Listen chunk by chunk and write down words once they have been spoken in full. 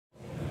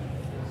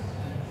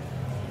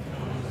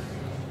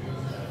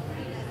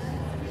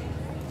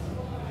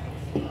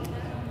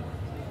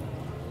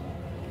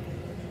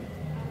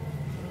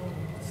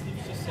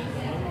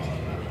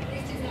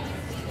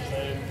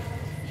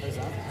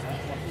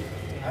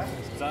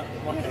Is that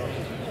working?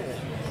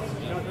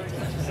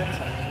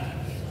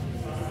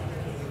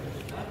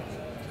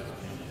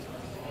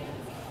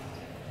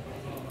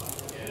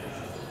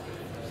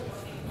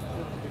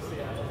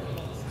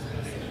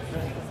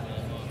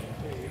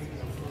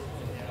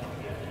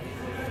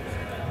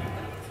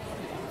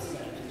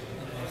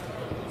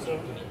 So,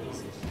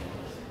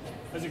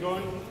 how's it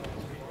going?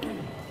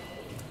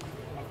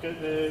 I've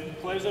got the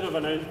pleasure of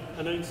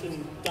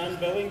announcing Dan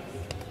Billing.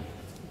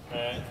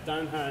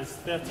 Dan has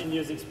 13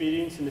 years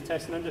experience in the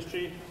testing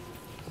industry.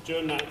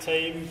 During that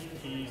time,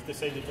 he's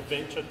decided to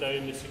venture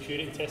down the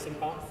security testing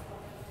path.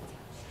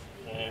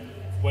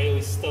 While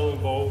he's still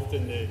involved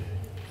in the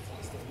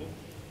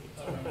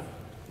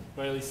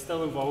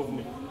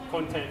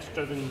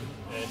context-driven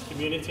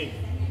community.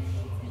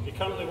 He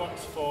currently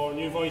works for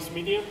New Voice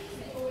Media.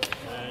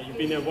 You've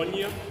been there 1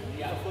 year,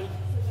 roughly.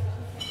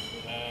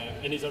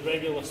 And he's a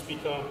regular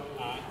speaker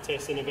at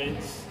testing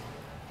events.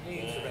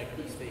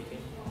 Regularly speaking.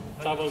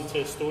 Travelling to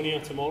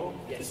Estonia tomorrow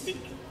to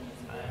speak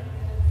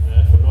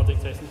for Nordic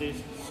Testing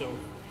Days. So,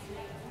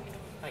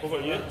 over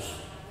to you.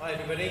 Hi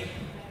everybody.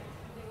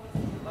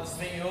 Nice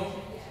to meet you all.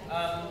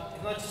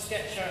 Can I just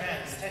get show of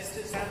hands?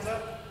 Testers, hands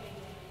up.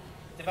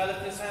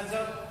 Developers, hands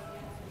up.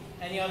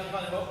 Any other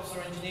kind of ops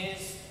or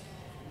engineers?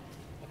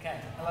 Okay,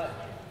 hello.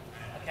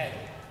 Okay,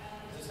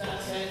 so as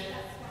Dan said,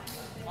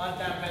 I'm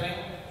Dan Billing.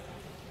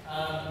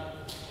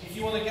 If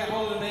you want to get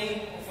hold of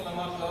me or follow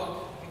my blog,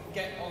 you can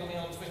get hold of me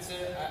on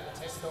Twitter at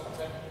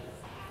TestDoctor,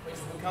 which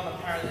will become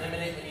apparent in a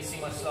minute when you see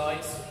my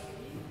slides,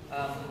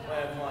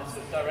 where my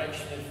sort of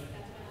direction of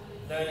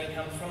learning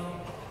comes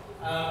from.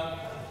 I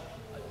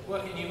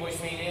work at New Voice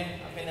Media.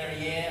 I've been there a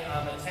year.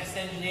 I'm a test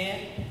engineer,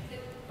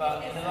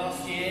 but in the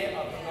last year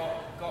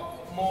I've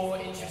got more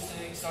interested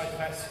and excited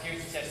about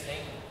security testing.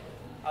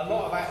 A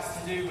lot of that's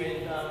to do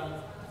with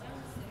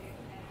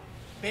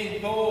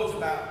being bored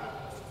about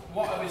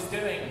what I was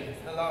doing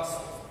the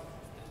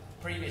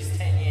previous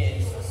 10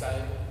 years or so.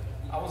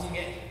 I wasn't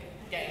getting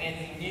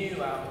anything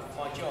new out of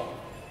my job,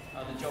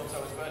 the jobs I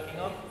was working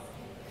on.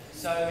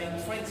 So in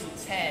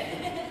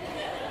 2010,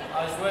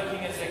 I was working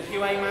as a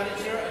QA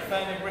manager at a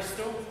firm in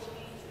Bristol,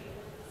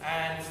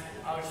 and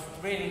I was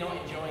really not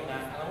enjoying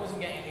that, and I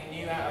wasn't getting anything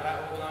new out of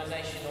that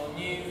organisation or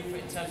new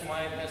in terms of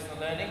my own personal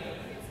learning.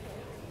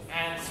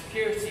 And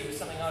security was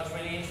something I was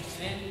really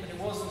interested in, but it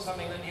wasn't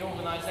something that the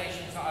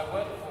organisations that I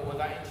worked for were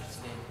that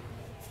interested in.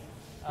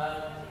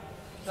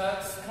 So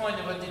that's kind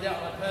of, I did it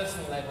on a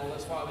personal level,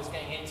 that's what I was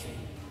getting into.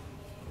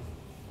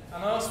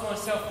 And I asked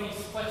myself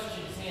these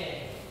questions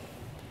here.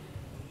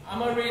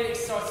 Am I really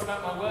excited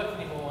about my work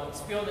anymore? And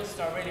to be honest,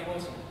 I really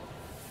wasn't.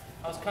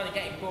 I was kind of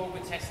getting bored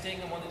with testing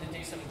and wanted to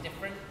do something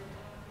different.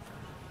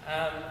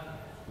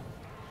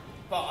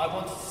 But I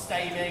wanted to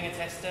stay being a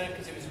tester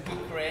because it was a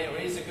good career, or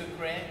is a good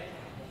career.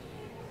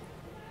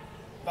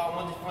 But I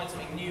wanted to find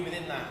something new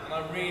within that, and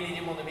I really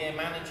didn't want to be a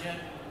manager,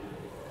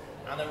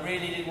 and I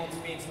really didn't want to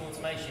be into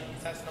automation,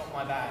 because that's not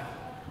my bag.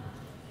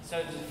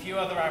 So there's a few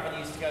other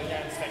avenues to go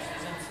down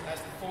specialisms,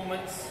 that's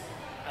performance,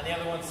 and the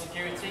other one's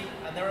security,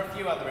 and there are a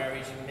few other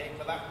areas you can pick,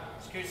 but that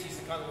security is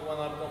the kind of the one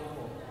I've gone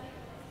for.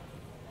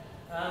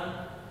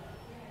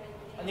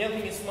 And the other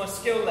thing is my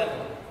skill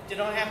level. Did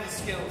I have the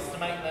skills to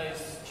make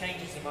those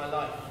changes in my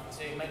life,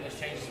 to make those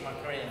changes in my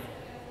career?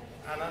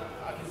 And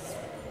I can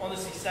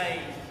honestly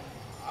say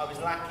I was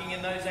lacking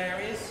in those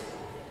areas.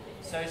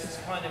 So this is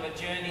kind of a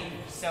journey,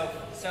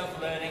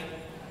 self-learning,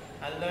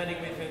 and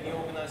learning within the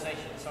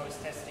organisations I was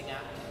testing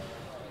at.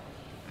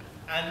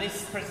 And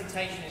this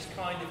presentation is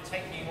kind of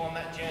taking you on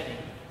that journey,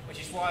 which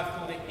is why I've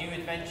called it New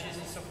Adventures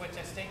in Software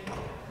Testing.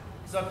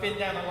 Because I've been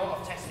down a lot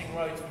of testing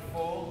roads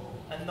before,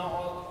 and not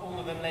all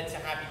of them led to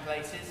happy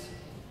places.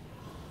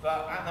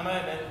 But at the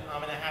moment,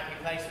 I'm in a happy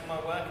place with my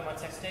work and my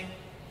testing.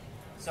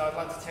 So I'd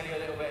like to tell you a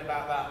little bit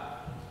about that.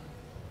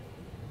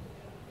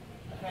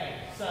 Okay,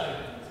 so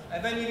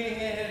have any of you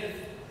here heard of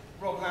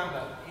Rob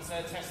Lambert? He's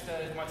a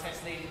tester, my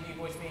test lead at New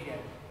Voice Media.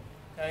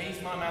 So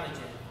he's my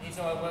manager. He's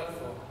who I work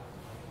for.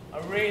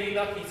 I'm really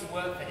lucky to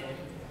work for him.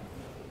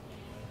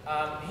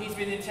 He's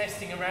been in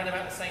testing around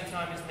about the same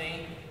time as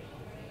me,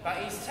 but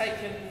he's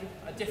taken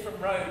a different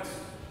road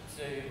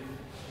to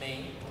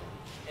me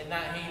in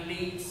that he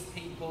leads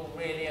people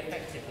really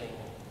effectively.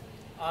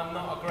 I'm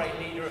not a great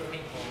leader of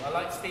people. I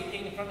like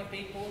speaking in front of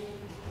people,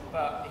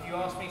 but if you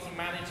ask me to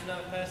manage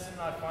another person,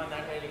 I find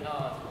that really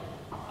hard.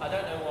 I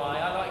don't know why.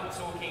 I like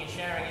talking and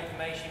sharing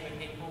information with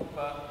people,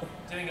 but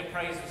doing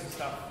appraisals and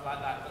stuff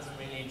like that doesn't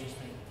really interest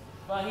me.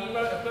 But he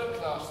wrote a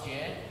book last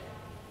year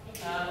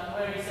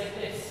where he said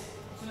this: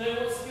 to know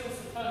what skills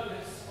to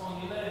focus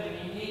on your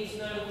learning, you need to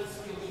know what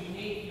skills you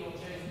need for your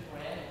chosen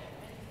career,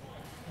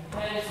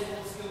 compared to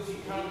what skills you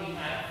currently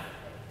have.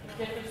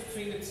 The difference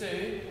between the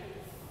two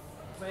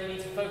is where you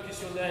need to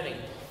focus your learning.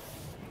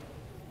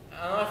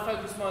 And I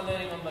focused my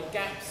learning on the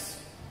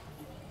gaps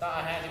that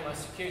I had in my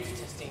security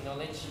testing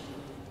knowledge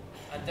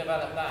and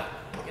developed that,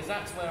 because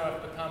that's where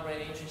I've become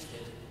really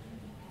interested.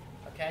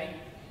 Okay?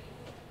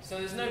 So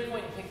there's no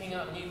point in picking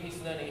up a new piece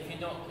of learning if you're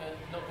not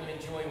going to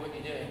enjoy what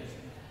you're doing.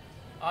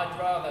 I'd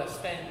rather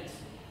spend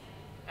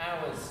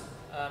hours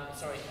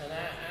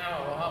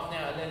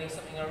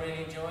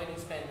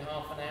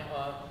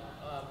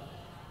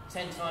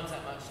 10 times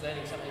that much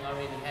learning something I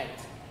really hate.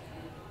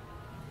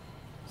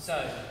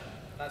 So,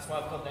 that's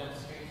why I've gone down the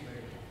security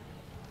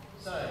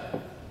route.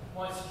 So,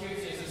 why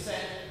security? As I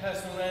said,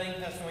 personal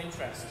learning, personal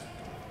interest.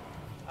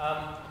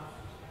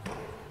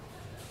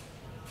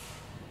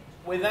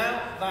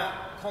 Without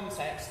that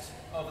context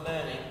of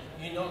learning,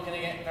 you're not going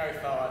to get very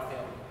far, I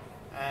feel.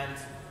 And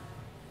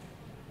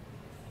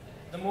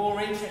the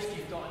more interest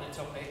you've got in a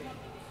topic,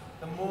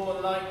 the more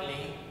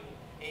likely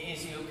it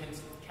is you can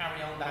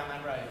carry on down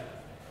that road.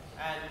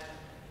 And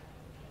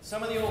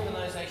some of the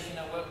organisation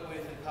I worked with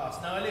in the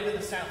past, now I live in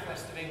the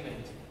southwest of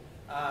England,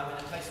 in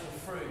a place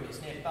called Frome,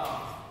 it's near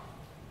Bath.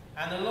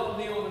 And a lot of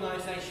the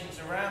organisations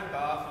around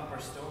Bath and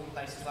Bristol,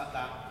 places like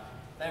that,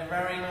 they're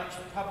very much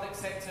public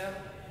sector,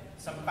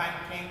 some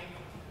banking,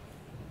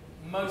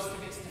 most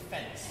of it's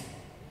defence.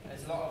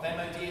 There's a lot of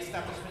MOD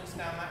establishments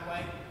down that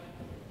way,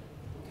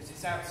 because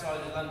it's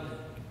outside of London.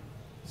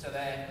 So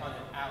they're kind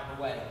of out of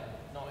the way,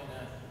 not in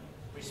a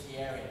risky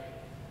area.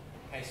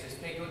 Okay, so there's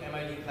big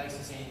MOD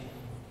places in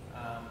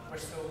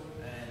Bristol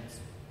and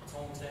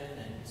Taunton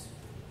and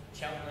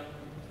Cheltenham,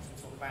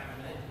 which we'll talk about in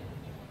a minute.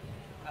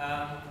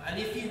 And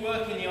if you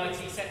work in the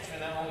IT sector in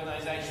that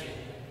organisation,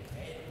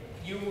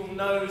 you will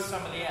know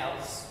somebody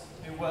else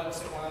who works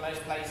at one of those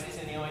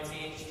places in the IT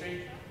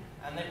industry,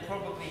 and they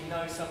probably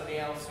know somebody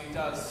else who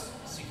does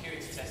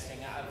security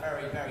testing at a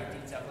very, very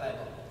detailed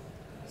level.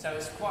 So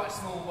it's quite a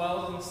small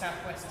world in the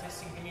Southwest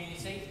testing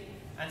community,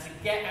 and to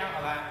get out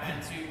of that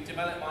and to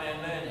develop my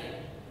own learning,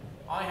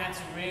 I had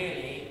to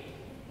really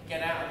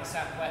get out of the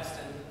Southwest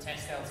and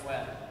test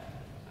elsewhere.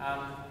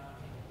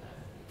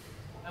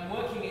 And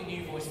working at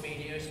New Voice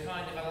Media has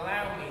kind of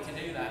allowed me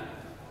to do that,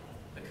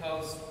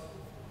 because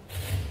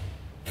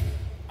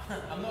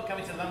I'm not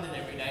coming to London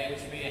every day,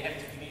 which would be a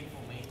hefty commute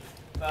for me,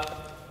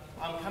 but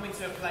I'm coming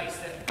to a place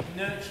that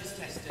nurtures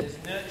testers,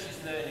 nurtures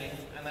learning,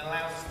 and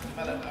allows us to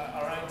develop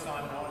our own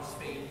time and our own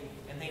speed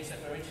in things that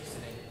we're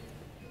interested in.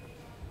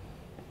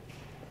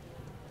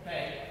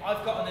 Okay,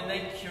 I've got an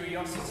innate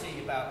curiosity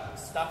about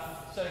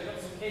stuff. So we've got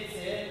some kids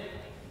here,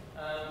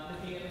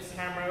 looking at this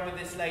camera with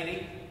this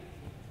lady.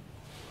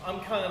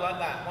 I'm kind of like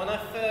that. When I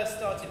first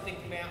started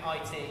thinking about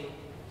IT,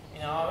 you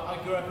know, I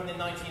grew up in the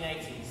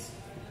 1980s,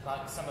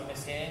 like some of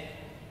us here.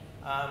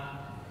 I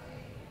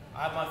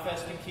had my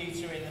first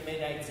computer in the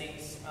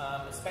mid-80s,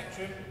 a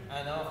Spectrum,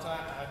 and after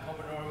that I had a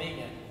Commodore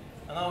Amiga.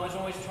 And I was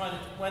always trying to,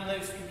 when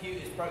those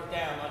computers broke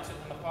down, I took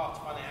them apart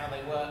to find out how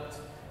they worked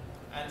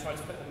and tried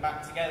to put them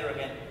back together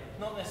again.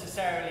 Not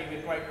necessarily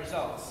with great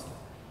results.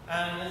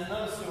 And there's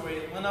another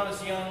story. When I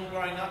was young,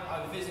 growing up,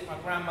 I would visit my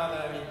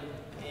grandmother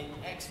in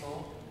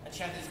Exmoor, and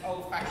she had this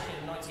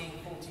old-fashioned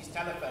 1940s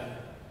telephone.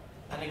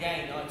 And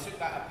again, I took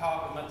that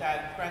apart with my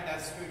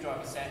granddad's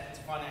screwdriver set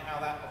to find out how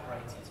that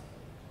operated,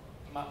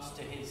 much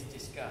to his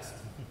disgust.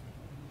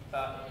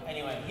 But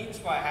anyway, he was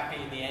quite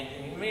happy in the end,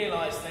 and he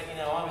realised that, you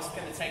know, I was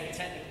going to take a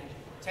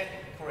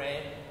technical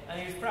career, and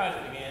he was proud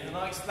of me. And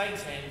I explained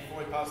to him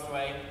before he passed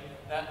away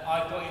that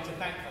I've got him to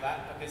thank for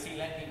that, because he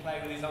let me play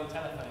with his old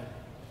telephone.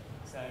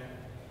 So,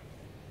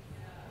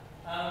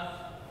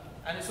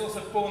 and it's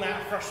also born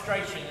out of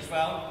frustration as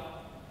well.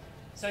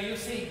 So you'll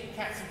see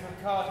Captain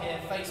Picard here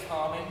face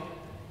palming.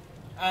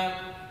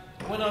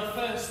 When I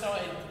first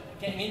started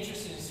getting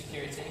interested in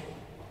security,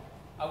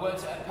 I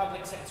worked at a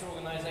public sector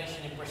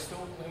organisation in Bristol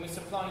when we were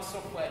supplying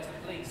software to the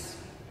police.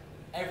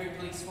 Every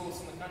police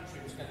force in the country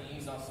was going to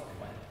use our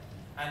software.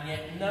 And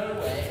yet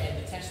nowhere in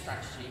the test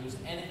strategy was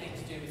anything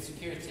to do with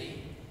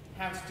security,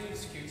 how to do the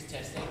security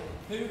testing,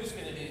 who was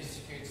going to do the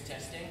security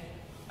testing,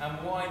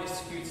 and why the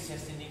security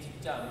testing needed to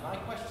be done. And I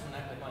questioned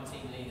that with my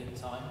team lead at the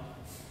time,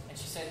 and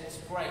she said, it's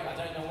great, I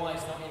don't know why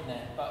it's not in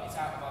there, but it's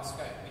out of our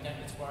scope, we don't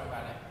need to worry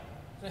about it.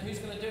 So who's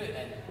going to do it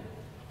then?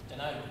 Don't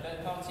know,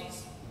 third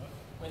parties?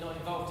 We're not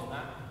involved in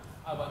that.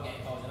 I won't get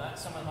involved in that.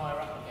 Someone higher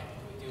up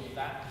will deal with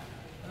that.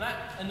 And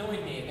that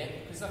annoyed me a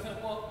bit, because I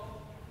thought, well,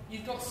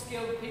 you've got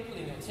skilled people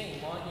in your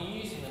team. Why aren't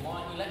you using them? Why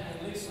aren't you letting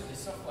them loose on this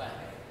software?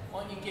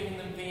 Why aren't you giving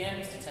them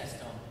VMs to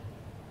test on?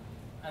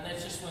 And there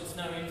just was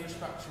no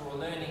infrastructure or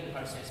learning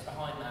process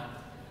behind that.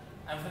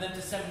 And for them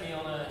to send me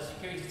on a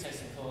security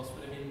testing course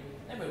would have been,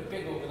 they were a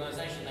big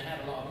organisation, they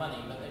had a lot of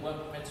money, but they weren't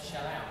prepared to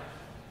shell out.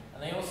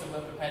 And they also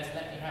weren't prepared to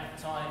let me have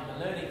the time,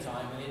 the learning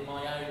time within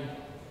my own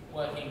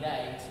working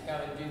day to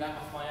go and do that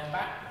off my own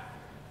back.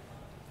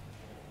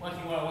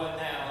 Working where I work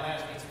now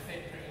allows me to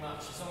fit pretty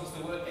much, as long as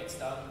the work gets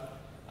done,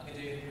 I can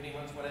do pretty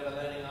much whatever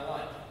learning I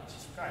like, which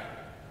is great.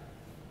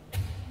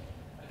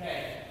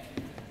 Okay,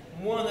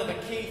 one of the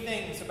key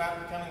things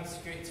about becoming a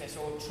security tester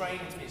or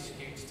training to be a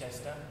security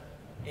tester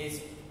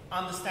is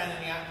understanding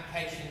the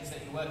applications that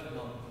you're working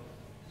on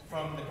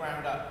from the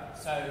ground up.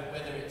 So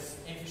whether it's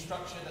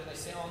infrastructure that they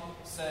sit on,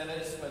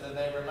 servers, whether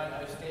they're remote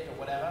hosted or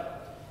whatever,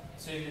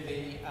 to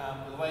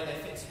the way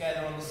they fit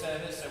together on the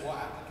servers, so what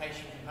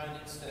application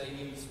components do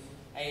they use?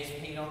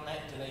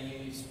 ASP.NET, do they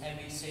use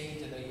MVC,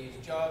 do they use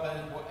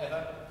Java,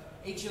 whatever.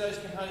 Each of those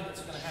components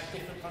are going to have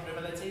different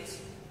vulnerabilities,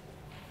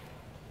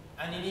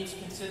 and you need to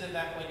consider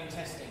that when you're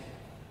testing.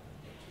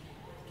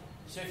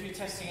 So if you're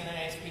testing an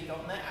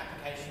ASP.NET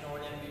application or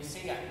an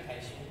MVC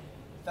application,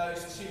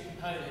 those two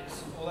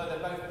components, although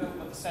they're both built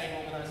by the same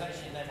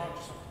organisation, they're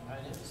Microsoft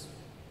components,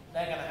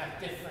 they're going to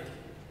have different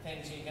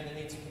things you're going to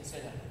need to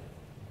consider.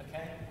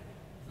 Okay?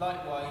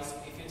 Likewise,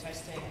 if you're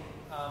testing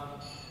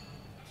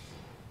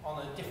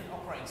on a different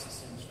operating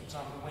systems, for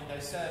example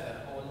Windows Server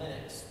or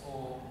Linux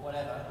or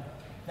whatever,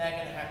 they're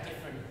going to have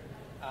different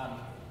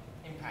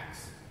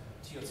impacts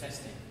to your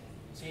testing.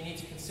 So you need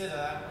to consider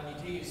that when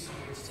you do use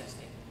security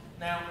testing.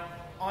 Now,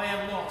 I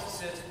am not a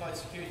certified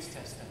security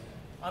tester.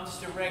 I'm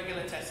just a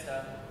regular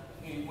tester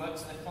who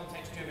works in a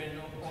context-driven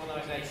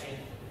organisation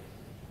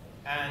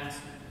and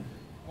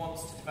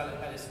wants to develop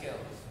better skills.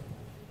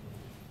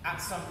 At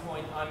some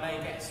point, I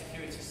may get a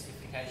security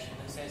certification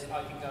that says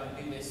I can go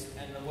and do this,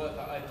 and the work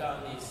that I've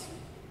done is,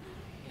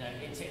 you know,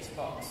 it ticks a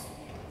box.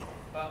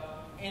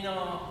 But in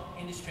our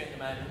industry at the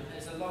moment,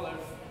 there's a lot of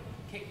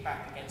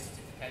kickback against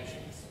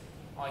certifications,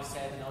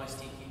 ISEB and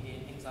ISTQB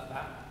and things like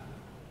that.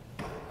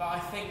 But I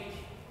think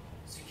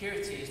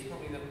security is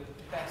probably the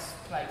best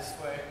place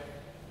where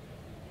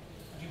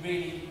you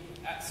really,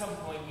 at some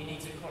point, you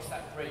need to cross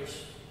that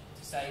bridge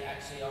to say,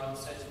 actually, I'm a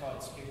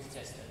certified security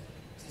tester.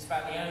 Because it's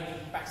about the only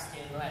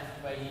bastion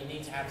left where you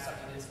need to have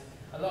something that's...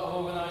 A lot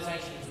of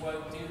organisations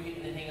won't do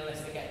anything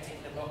unless they get a tick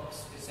in the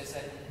box because they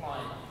say they're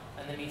compliant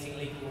and they're meeting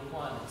legal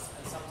requirements.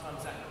 And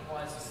sometimes that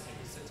requires a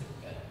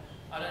certificate.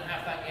 I don't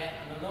have that yet,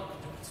 and I'm not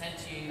going to pretend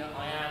to you that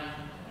I am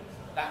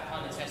that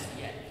kind of tester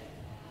yet.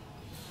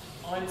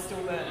 I'm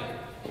still learning.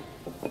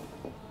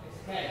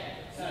 Okay,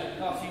 so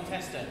cartoon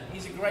tester.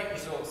 He's a great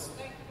resource.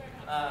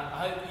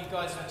 I hope you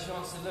guys have a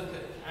chance to look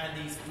at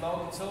Andy's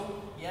blog at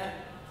all. Yeah?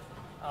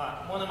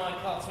 Alright, one of my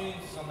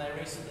cartoons is on there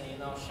recently,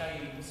 and I'll show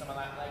you some of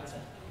that later.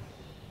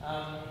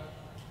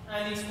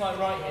 Andy's quite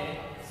right here.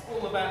 It's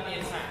all about the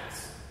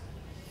attacks.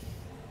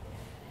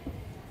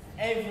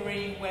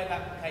 Every web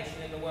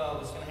application in the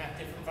world is going to have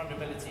different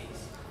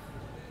vulnerabilities.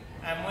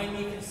 And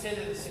when you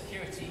consider the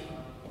security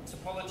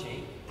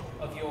topology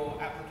of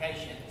your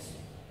applications,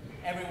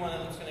 every one of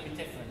them is going to be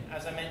different.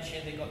 As I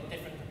mentioned, they've got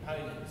different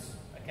components.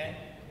 Okay?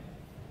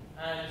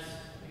 And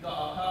we've got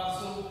our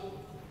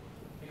castle,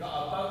 we've got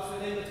our bugs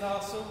within the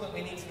castle that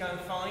we need to go and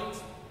find,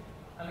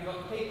 and we've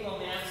got the people on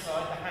the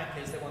outside, the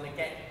hackers, that want to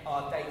get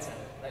our data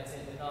that's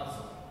in the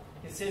castle.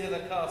 Consider the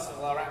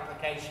castle our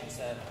application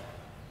server,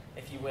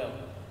 if you will.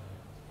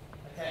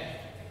 Okay,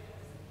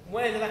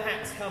 where do the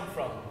hacks come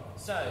from?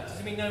 So, does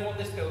anybody know what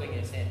this building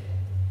is here?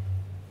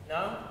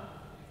 No?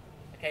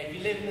 Okay, if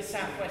you live in the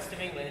southwest of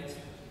England,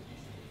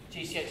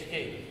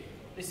 GCHQ.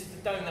 This is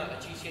the donut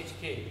at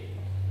GCHQ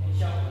in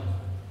Cheltenham.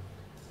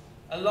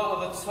 A lot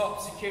of the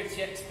top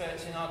security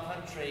experts in our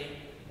country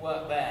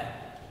work there.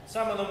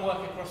 Some of them work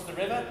across the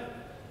river,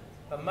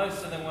 but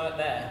most of them work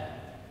there.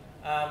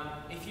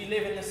 If you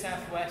live in the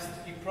southwest,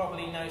 you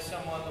probably know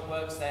someone that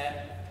works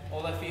there,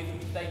 although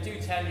if they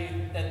do tell you,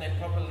 then they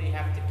probably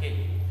have to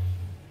keep.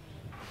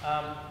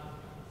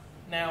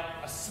 Now,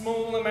 a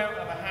small amount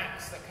of the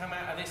hacks that come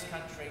out of this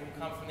country will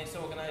come from this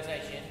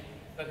organisation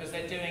because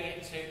they're doing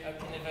it to,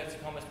 in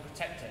inverted commas,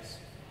 protect us.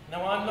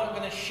 Now, I'm not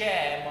going to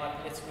share my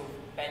political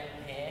bent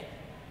here.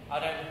 I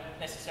don't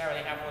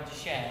necessarily have one to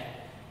share,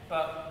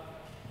 but,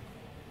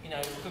 you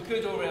know, for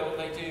good or ill,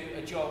 they do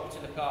a job to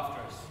look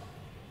after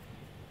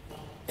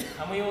us.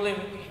 And we all live,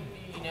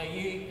 you know,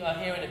 you are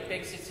here in a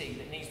big city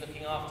that needs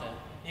looking after.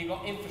 You've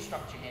got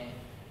infrastructure here.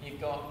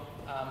 You've got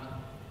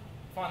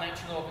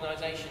financial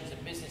organisations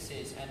and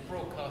businesses and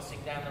broadcasting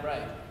down the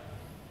road.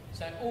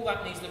 So all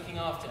that needs looking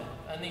after,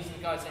 and these are the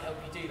guys that help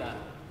you do that.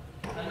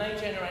 And they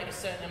generate a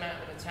certain amount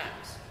of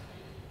attacks.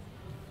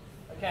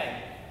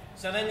 Okay,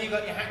 so then you've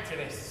got your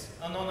hacktivists,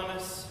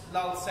 Anonymous,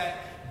 LulzSec,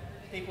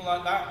 people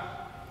like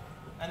that.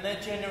 And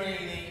they're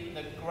generally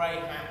the grey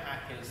hat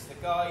hackers, the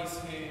guys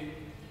who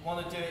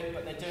want to do it,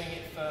 but they're doing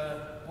it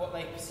for what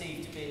they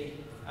perceive to be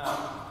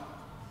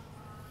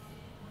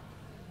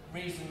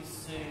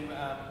reasons to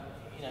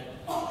you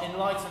know,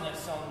 enlighten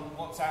us on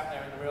what's out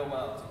there in the real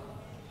world.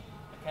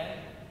 Okay?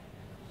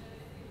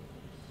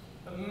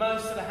 But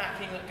most of the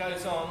hacking that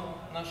goes on,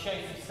 and I'll show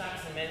you some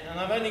stats in a minute, and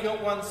I've only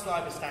got one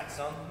slide with stats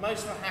on,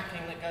 most of the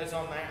hacking that goes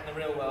on out in the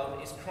real world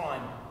is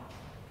crime.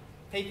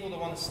 People that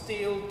want to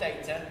steal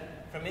data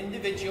from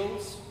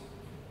individuals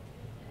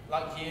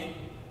like you,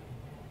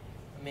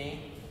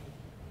 me,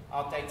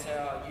 our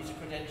data, our user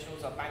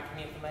credentials, our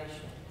banking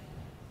information,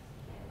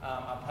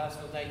 our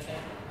personal data.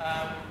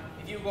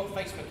 If you've got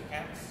Facebook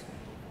accounts,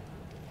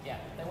 yeah,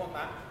 they want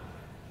that.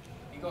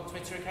 You've got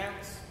Twitter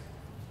accounts,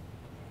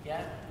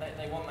 yeah,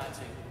 they want that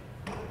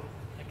too.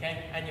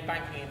 Okay, and your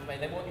banking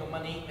information. They want your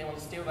money, they want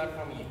to steal that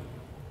from you.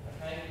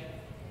 Okay,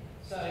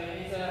 so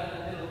here's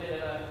a little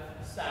bit of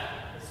a stat.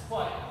 It's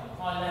quite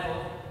high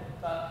level,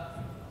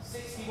 but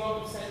 61%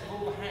 of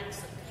all the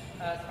hacks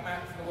that come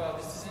out from the world,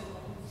 this is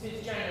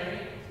since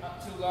January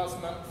up till last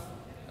month,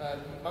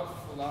 month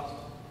before last,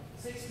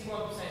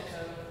 61%,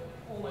 so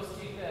almost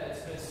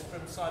 2/3 was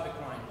from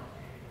cybercrime.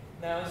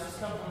 Now this has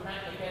come from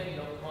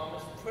hackmageddon.com.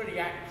 It's a pretty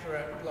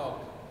accurate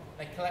blog.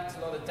 They collect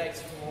a lot of data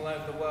from all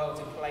over the world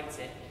and collate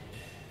it,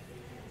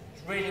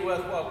 It's really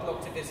worthwhile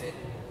blog to visit.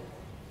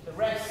 The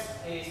rest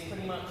is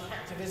pretty much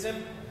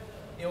hacktivism,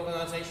 the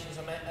organisations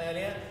I met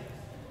earlier,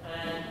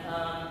 and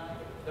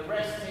the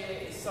rest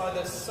here is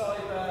either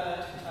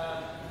cyber,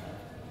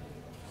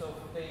 sort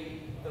of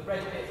the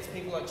red bits,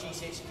 people like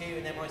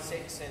GCHQ and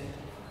MI6 and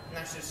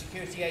National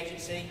Security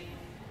Agency,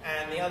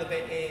 and the other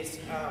bit is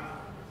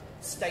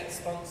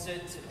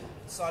state-sponsored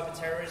cyber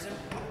terrorism,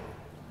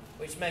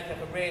 which make up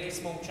a really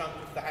small chunk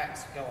of the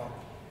hacks that go on.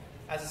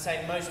 As I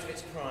say, most of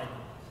it's crime.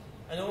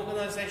 And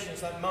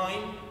organisations like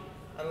mine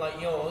and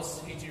like yours,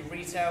 who do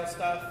retail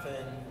stuff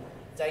and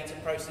data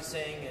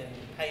processing and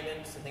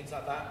payments and things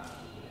like that,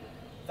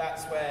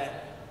 that's what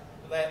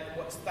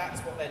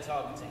they're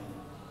targeting.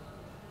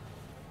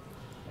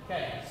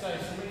 Okay, so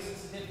some recent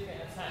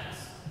significant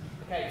attacks.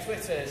 Okay,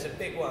 Twitter is a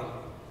big one.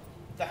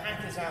 The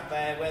hackers out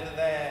there, whether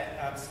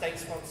they're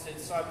state-sponsored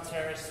cyber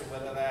terrorists or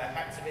whether they're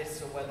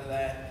hacktivists or whether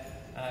they're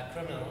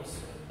criminals,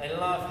 they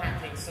love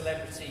hacking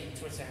celebrity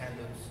Twitter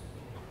handles.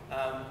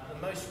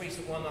 The most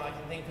recent one that I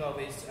can think of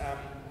is, the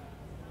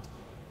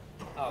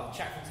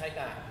chap from Take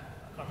That.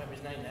 I can't remember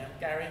his name now.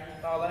 Gary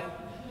Barlow?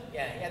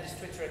 Yeah, he had his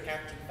Twitter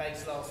account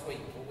defaced last week,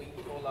 or week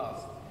before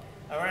last.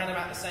 Around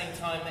about the same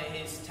time that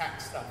his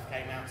tax stuff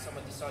came out,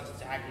 someone decided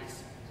to hack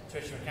his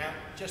Twitter account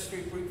just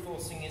through brute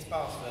forcing his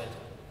password.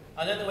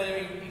 I don't know whether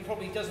he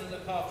probably doesn't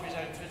look after his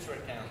own Twitter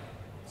account.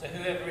 So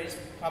whoever his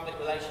public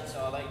relations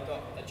are, they've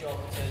got a job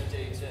to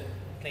do to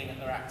clean up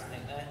their act, I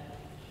think, there.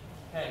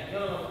 Okay,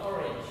 go on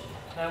Orange.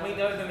 Now we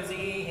know them as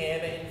EE here,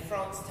 but in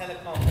France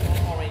Telecom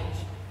on Orange,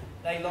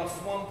 they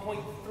lost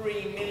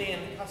 1.3 million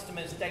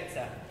customers'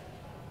 data.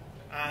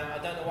 And I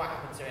don't know what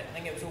happened to it. I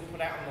think it was all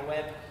put out on the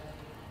web.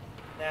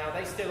 Now,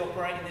 they still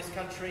operate in this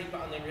country,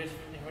 but under a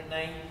different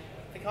name.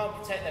 They can't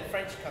protect their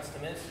French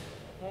customers.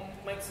 What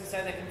makes them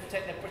say they can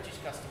protect their British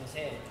customers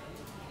here?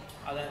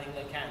 I don't think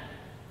they can.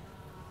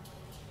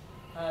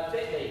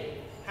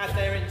 Bitly had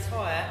their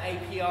entire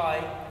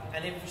API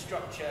and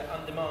infrastructure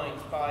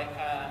undermined by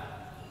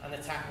an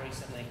attack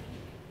recently.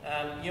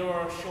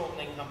 You're a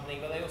shortening company,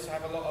 but they also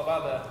have a lot of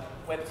other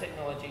web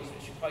technologies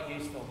which are quite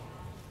useful.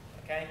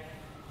 Okay?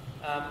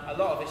 A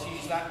lot of us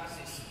use that because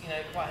it's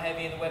quite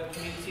heavy in the web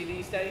community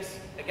these days.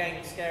 Again,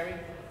 it's scary.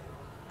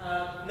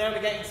 Now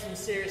we're getting some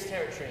serious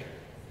territory.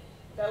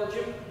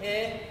 Belgium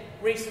here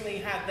recently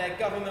had their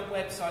government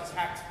websites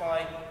hacked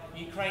by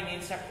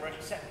Ukrainian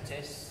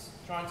separatists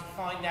trying to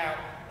find out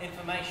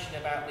information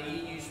about the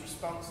EU's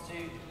response to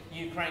the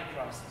Ukraine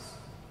crisis.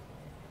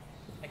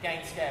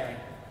 Again, scary.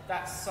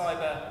 That's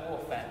cyber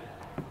warfare.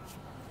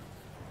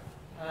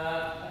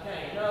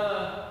 Okay,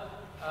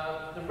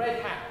 the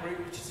Red Hat group,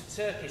 which is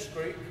a Turkish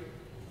group,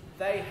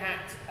 they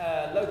hacked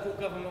a local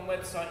government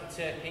website in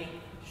Turkey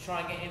to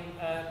try and get in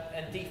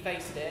and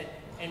defaced it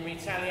in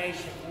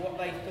retaliation for what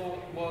they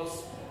thought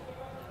was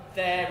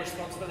their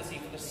responsibility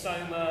for the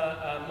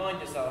Soma mine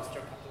disaster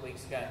a couple of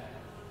weeks ago.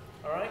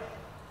 All right?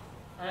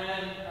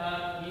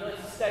 And the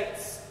United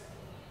States,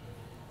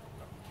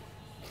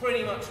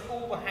 pretty much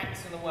all the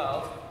hacks in the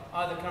world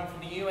either come from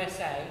the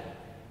USA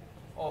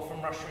or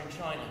from Russia and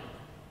China.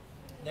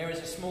 There is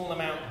a small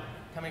amount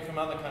coming from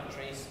other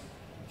countries.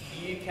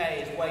 The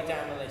UK is way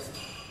down the list.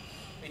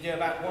 We do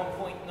about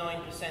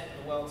 1.9%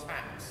 of the world's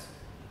hacks.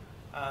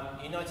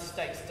 The United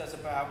States does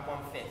about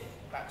 1/5,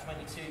 about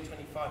 22,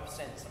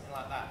 25%, something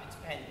like that. It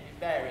depends, it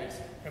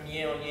varies from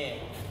year on year.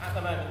 At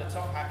the moment, the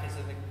top hackers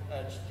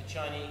are the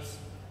Chinese,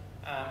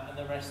 and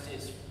the rest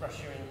is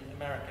Russia and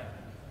America.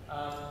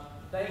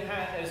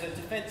 There's a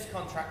defence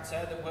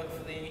contractor that worked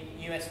for the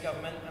US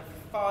government, and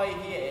for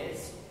 5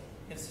 years,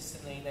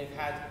 consistently, they've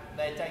had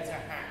their data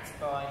hacked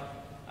by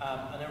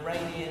an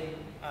Iranian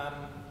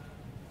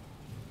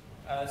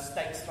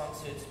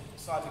state-sponsored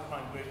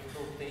cybercrime group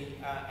called the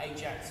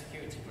Ajax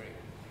Security Group.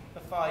 For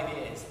 5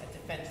 years, a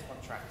defence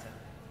contractor.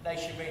 They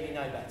should really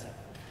know better.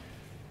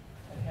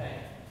 Okay.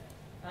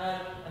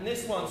 And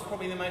this one's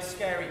probably the most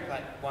scary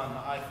one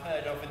that I've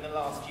heard of in the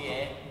last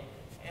year.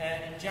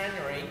 In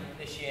January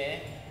this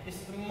year, this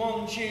is the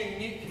Monju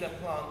nuclear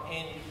plant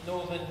in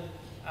northern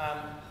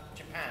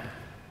Japan.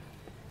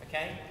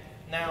 Okay?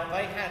 Now,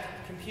 they had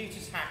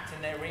computers hacked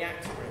in their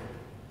reactor room.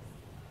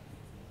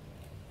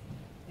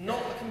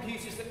 Not the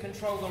computers that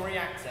control the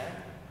reactor,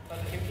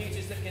 but the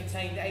computers that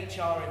contained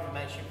HR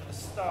information for the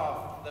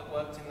staff that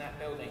worked in that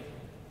building.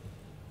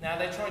 Now,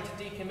 they're trying to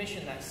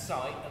decommission that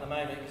site at the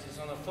moment because it's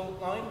on a fault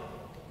line,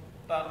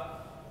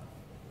 but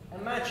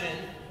imagine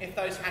if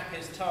those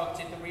hackers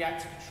targeted the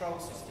reactor control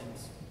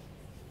systems.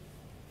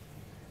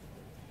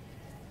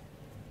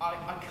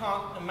 I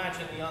can't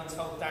imagine the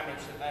untold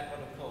damage that that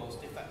would have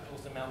caused if that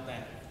caused a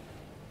meltdown.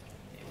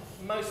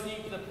 Most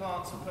nuclear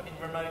plants are put in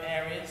remote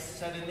areas,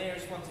 so the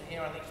nearest one to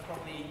here I think is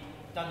probably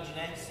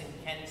Dungeness in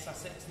Kent,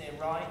 Sussex, near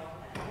Rye.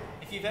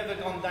 If you've ever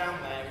gone down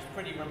there, it's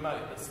pretty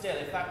remote, but still,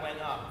 if that went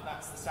up,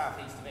 that's the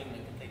southeast of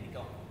England completely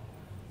gone.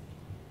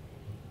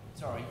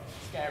 Sorry,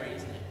 scary,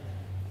 isn't it?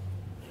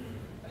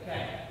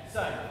 Okay,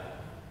 so,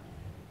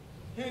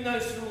 who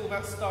knows all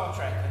about Star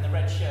Trek and the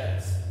red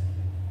shirts?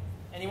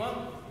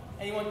 Anyone?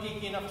 Anyone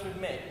geeky enough to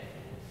admit?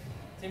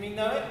 Do we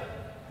know it?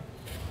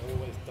 They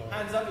always die.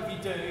 Hands up if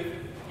you do.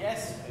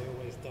 Yes? They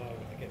always die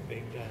when they get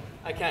beaten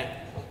down. Okay.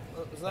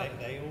 What was that?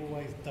 They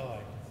always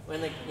die.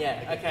 When they, They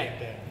yeah, get okay.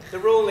 beaten down. The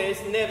rule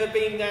is never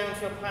beam down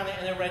to a planet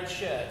in a red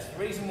shirt. The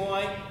reason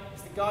why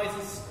is the guys,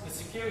 the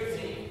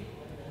security,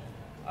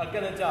 are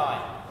going to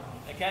die.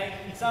 Okay?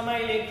 Some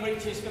alien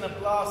creature is going to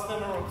blast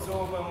them or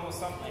absorb them or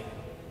something.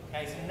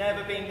 Okay, so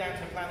never beam down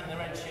to a planet in a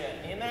red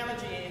shirt. The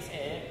analogy is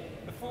here,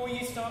 before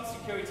you start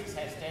security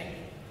testing,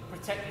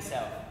 protect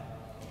yourself.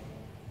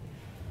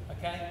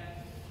 Okay?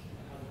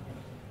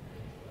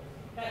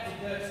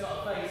 Captain Dirk's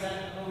got a face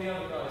and all the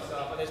other guys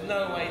are, but there's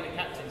no way the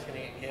captain's going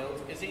to get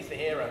killed because he's the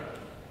hero.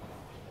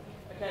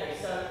 Okay,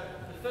 so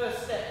the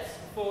first steps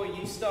before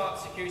you start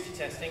security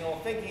testing or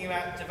thinking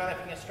about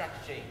developing a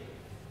strategy.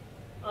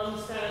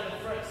 Understand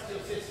the threats to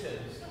your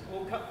systems.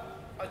 We'll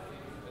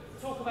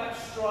talk about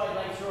Stride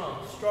later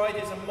on. Stride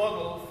is a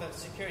model for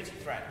security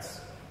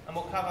threats, and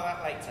we'll cover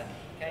that later.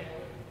 Okay?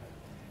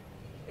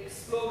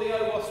 Explore the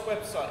OWASP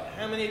website.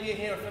 How many of you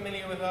here are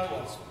familiar with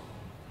OWASP?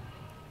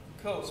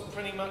 Cool, so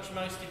pretty much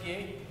most of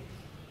you.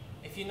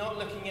 If you're not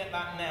looking at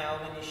that now,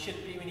 then you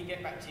should be when you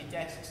get back to your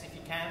desks if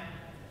you can.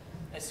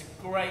 There's some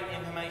great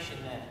information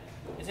there.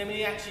 Has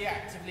anybody actually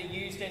actively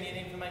used any of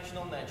the information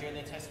on there during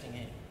their testing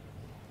here?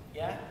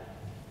 Yeah?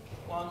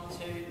 1,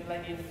 2, the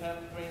lady in the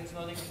purple green's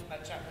nodding,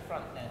 that chap in the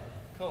front there.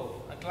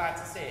 Cool, I'm glad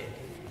to see it.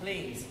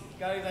 Please,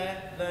 go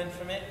there, learn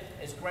from it.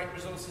 There's great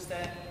resources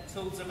there,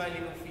 tools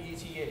available for you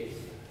to use.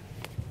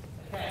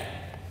 Okay,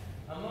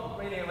 I'm not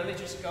really a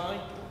religious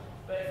guy,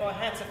 but if I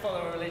had to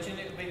follow a religion,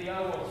 it would be the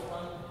OWASP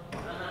one.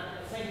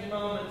 And the 10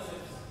 commandments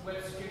of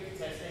web security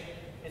testing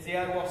is the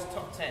OWASP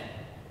top 10.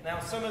 Now,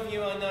 some of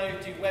you I know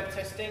do web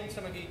testing,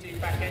 some of you do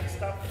back-end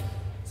stuff,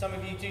 some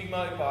of you do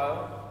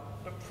mobile,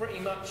 but pretty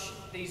much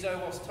these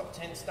OWASP top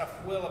 10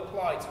 stuff will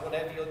apply to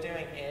whatever you're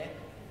doing here,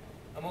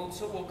 and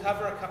we'll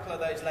cover a couple of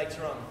those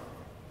later on.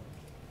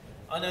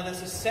 I know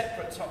there's a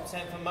separate top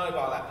 10 for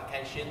mobile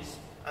applications,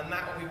 and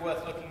that will be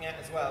worth looking at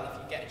as well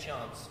if you get a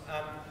chance.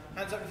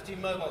 Hands up if you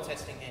do mobile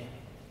testing here.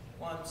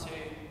 1, 2,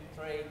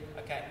 3,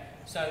 okay.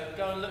 So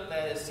go and look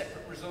there, there's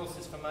separate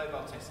resources for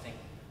mobile testing.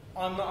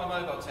 I'm not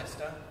a mobile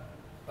tester,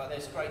 but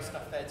there's great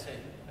stuff there too,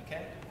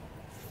 okay?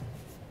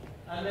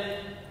 And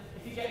then,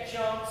 if you get a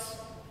chance,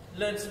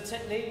 learn some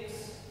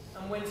techniques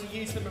and when to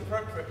use them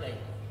appropriately.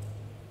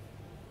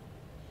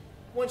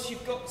 Once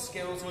you've got the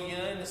skills or you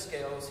learn the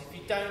skills, if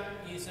you don't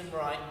use them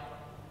right,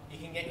 you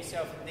can get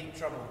yourself in deep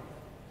trouble.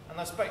 And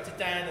I spoke to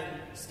Dan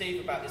and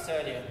Steve about this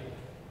earlier.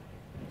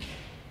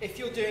 If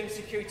you're doing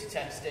security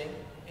testing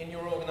in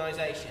your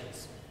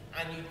organisations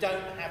and you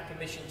don't have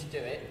permission to do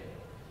it,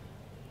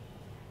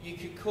 you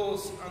could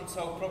cause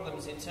untold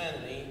problems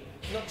internally,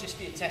 not just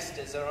for your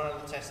testers or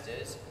other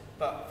testers,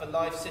 but for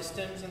live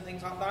systems and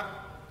things like that.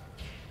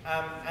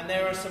 And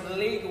there are some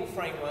legal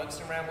frameworks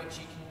around which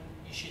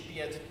you should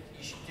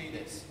do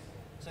this.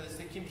 So there's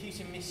the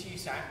Computer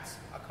Misuse Act,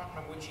 I can't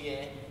remember which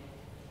year,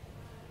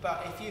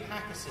 but if you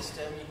hack a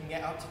system, you can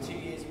get up to 2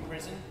 years in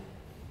prison.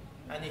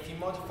 And if you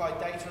modify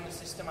data on the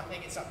system, I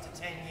think it's up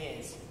to 10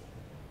 years,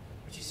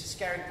 which is a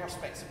scary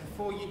prospect. So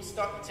before you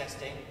start your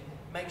testing,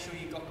 make sure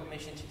you've got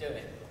permission to do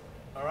it.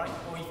 All right?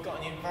 Or you've got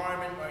an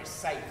environment where it's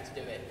safe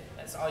to do it,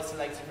 that's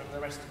isolated from the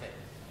rest of it.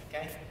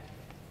 Okay?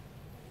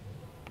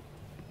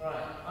 Right,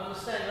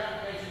 understand your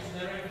applications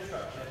and their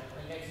infrastructure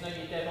and get to know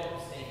your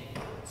DevOps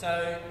team.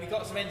 So we've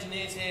got some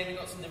engineers here, we've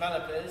got some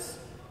developers,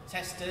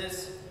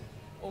 testers,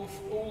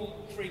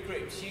 all three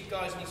groups. You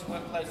guys need to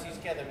work closely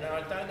together. Now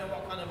I don't know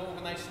what kind of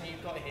organisation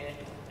you've got here,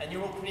 and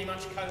you're all pretty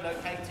much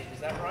co-located, is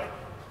that right?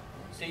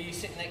 So you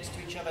sit next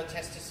to each other,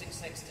 tester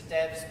sits next to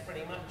devs,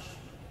 pretty much?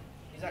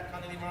 Is that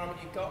kind of the environment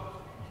you've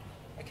got?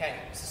 Okay,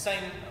 it's the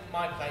same at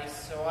my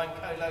place, so I'm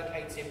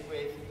co-located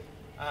with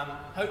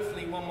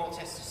hopefully one more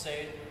tester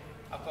soon.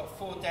 I've got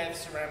 4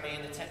 devs around me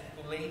and the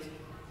technical lead,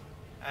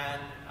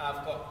 and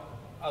I've got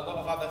a lot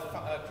of other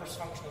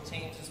cross-functional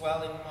teams as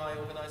well in my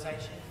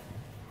organisation,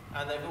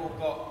 and they've all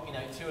got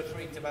 2 or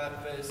 3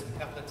 developers, a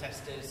couple of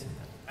testers,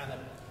 and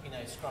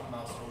a Scrum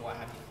Master or what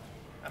have you,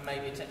 and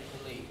maybe a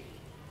technical lead.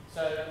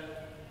 So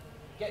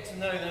get to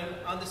know them,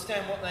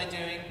 understand what they're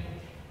doing,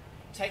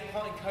 take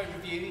part in code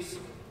reviews,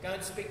 go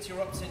and speak to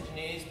your ops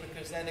engineers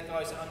because they're the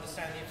guys that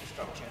understand the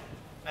infrastructure.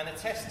 And a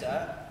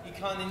tester, you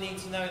kind of need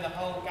to know the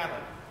whole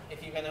gamut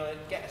if you're going to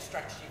get a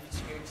strategy for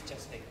security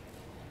testing.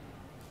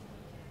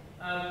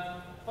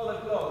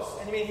 Follow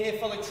blogs. Anybody here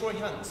follow Troy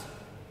Hunt?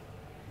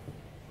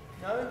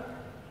 No?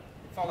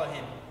 Follow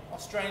him.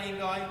 Australian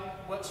guy,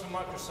 works for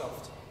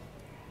Microsoft.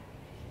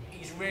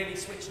 He's really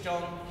switched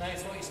on,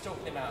 knows what he's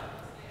talking about.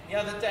 The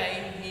other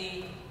day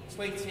he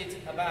tweeted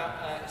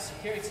about a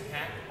security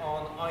hack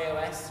on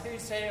iOS.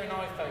 Who's here an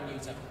iPhone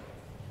user?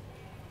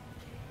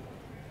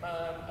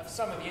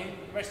 Some of you,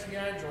 the rest of you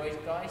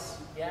Android guys,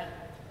 yeah?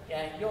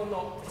 Yeah, you're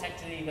not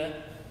protected either,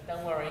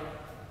 don't worry.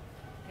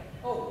 Okay.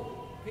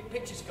 Oh,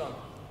 picture's gone.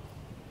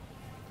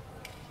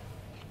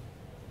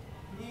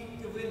 Can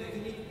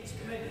you just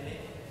come in here?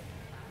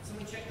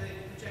 Someone check the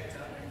projector.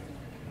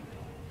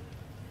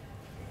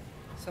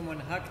 Someone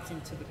hacked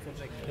into the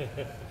projector.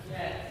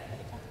 Yeah.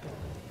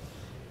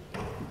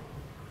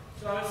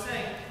 So I was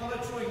saying, follow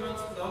Troy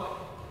Hunt's blog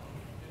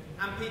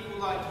and people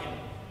like him.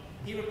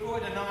 He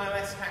reported an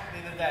iOS hack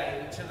the other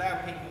day which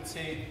allowed people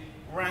to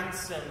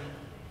ransom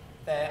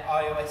their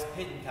iOS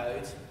PIN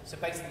code, so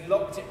basically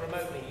locked it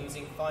remotely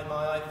using Find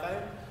My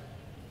iPhone,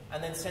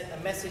 and then sent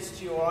a message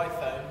to your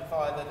iPhone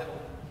via the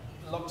little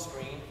lock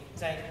screen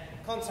saying,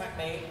 contact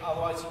me,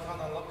 otherwise you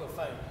can't unlock your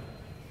phone.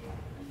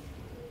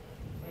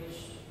 Which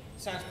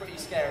sounds pretty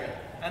scary.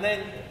 And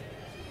then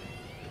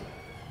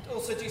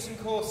also do some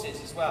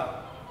courses as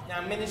well.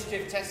 Now,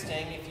 Ministry of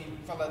Testing, if you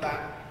follow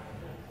that,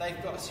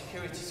 they've got a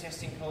security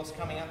testing course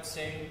coming up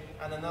soon,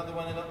 and another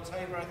one in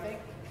October, I think,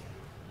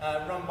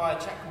 run by a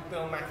chap called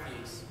Bill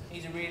Matthews.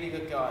 He's a really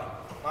good guy.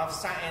 I've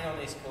sat in on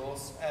his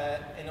course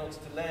in order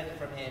to learn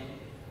from him,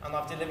 and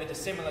I've delivered a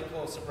similar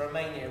course at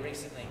Romania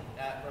recently,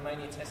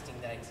 Romania Testing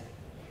Days.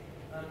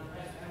 How are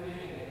we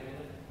doing it?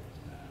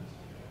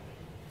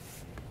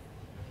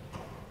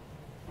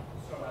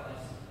 Sorry about this.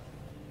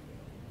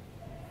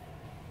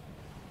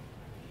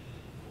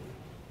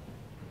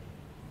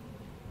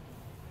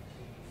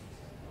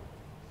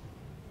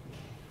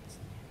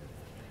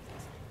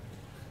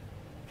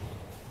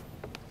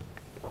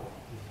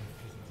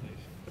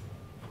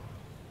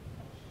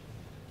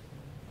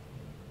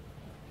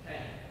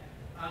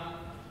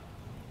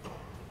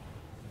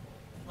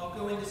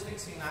 Windows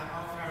fixing that,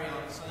 I'll carry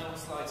on, so I know what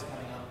slides are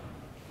coming up.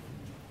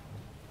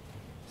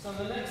 So on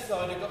the next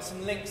slide I've got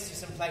some links to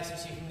some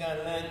places you can go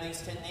and learn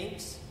these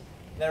techniques.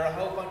 There are a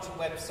whole bunch of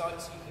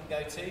websites you can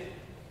go to.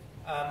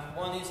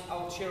 One is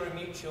Altura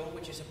Mutual,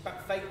 which is a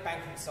fake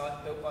banking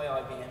site built by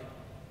IBM.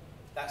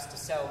 That's to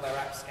sell their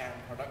AppScan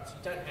product. You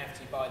don't have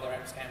to buy their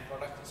AppScan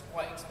product, it's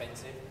quite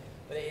expensive,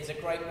 but it is a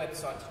great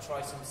website to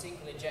try some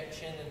SQL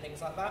injection and things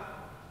like that.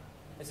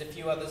 There's a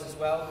few others as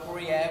well.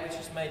 Gruyere, which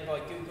is made by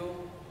Google,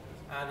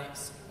 and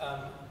it's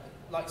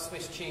like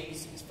Swiss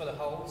cheese, it's full of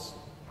holes.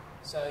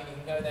 So you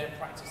can go there and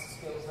practice the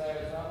skills there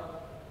as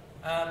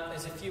well.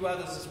 There's a few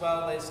others as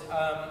well. There's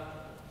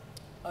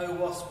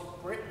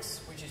OWASP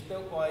Bricks, which is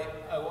built by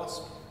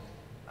OWASP,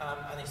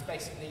 and it's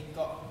basically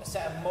got a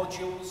set of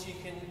modules you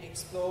can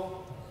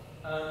explore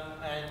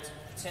and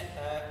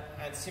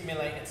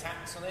simulate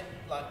attacks on it,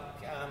 like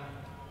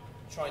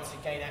trying to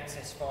gain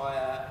access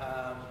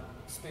via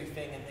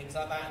spoofing and things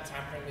like that, and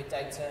tampering with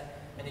data,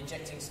 and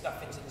injecting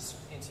stuff into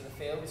the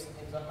fields and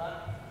things like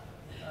that.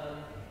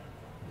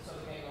 Sort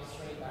of getting our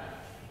screen back.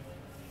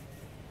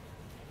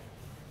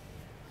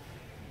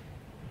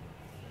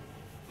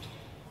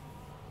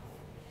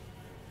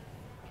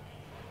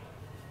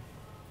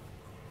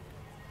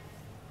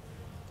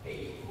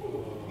 Hey,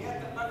 we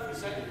had that back for a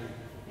second.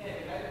 Yeah,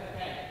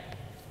 okay.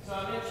 So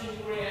I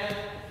mentioned Gruyere,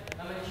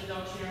 I mentioned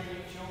Altura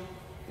Mutual.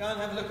 Go and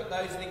have a look at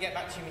those and then get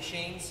back to your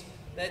machines.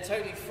 They're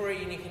totally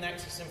free and you can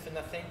access them for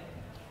nothing.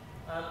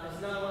 There's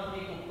another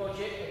one called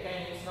Budget.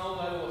 Again, it's an old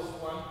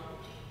OWASP one,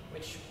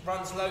 which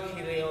runs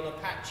locally on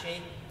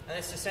Apache, and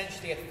it's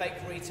essentially a fake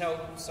retail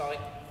site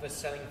for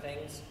selling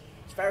things.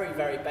 It's very,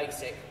 very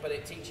basic, but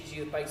it teaches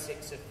you the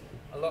basics of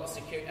a lot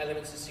of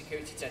elements of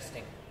security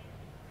testing.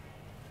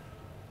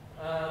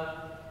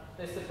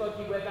 There's the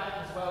Buggy Web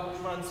app as well, which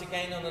runs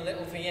again on a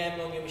little VM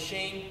on your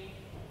machine.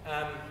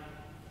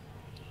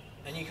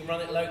 And you can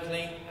run it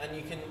locally, and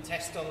you can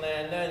test on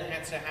there, learn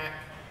how to hack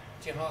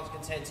to your heart's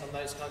content on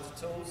those kinds of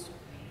tools.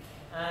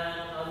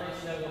 And I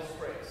mentioned OWASP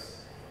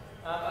Bricks.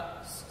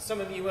 Some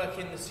of you work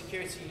in the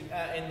security,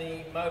 in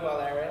the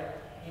mobile area.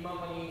 You might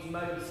want to use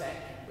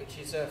Mobisec, which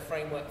is a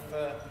framework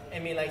for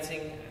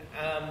emulating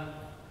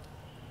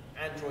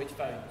Android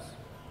phones.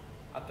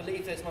 I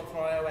believe there's one for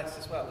iOS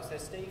as well. Is there,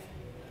 Steve?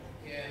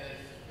 Yeah,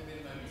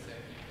 within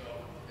Mobisec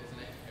there's an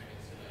Xcode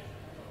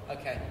installation.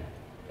 Okay.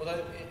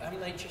 Although,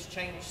 haven't they just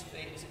changed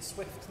is it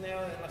Swift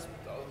now? They must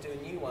have got to do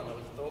a new one, I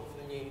would have thought,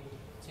 for the new,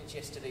 since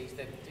yesterday's.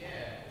 Yeah, I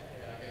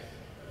guess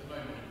at the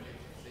moment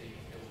TTC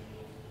still.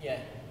 Yeah.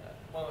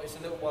 Well, it's a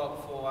little while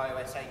before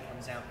iOS 8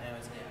 comes out now,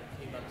 isn't it?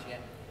 A few months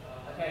yet.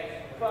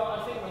 Okay, but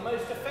I think the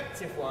most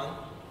effective one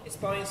is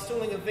by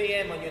installing a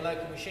VM on your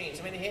local machines.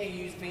 I mean, here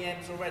you use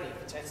VMs already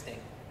for testing.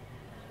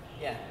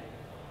 Yeah.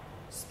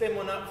 Spin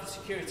one up for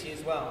security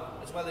as well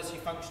as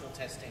your functional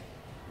testing.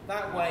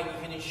 That way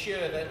you can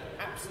ensure that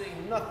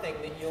absolutely nothing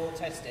that you're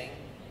testing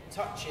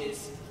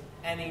touches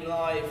any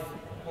live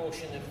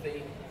portion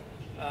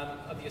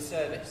of your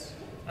service.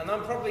 And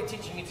I'm probably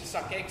teaching you to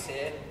suck eggs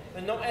here,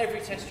 but not every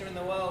tester in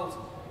the world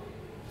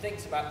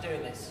thinks about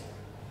doing this.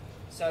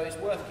 So it's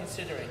worth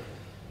considering.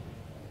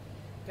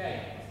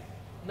 Okay,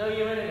 know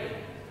your enemy.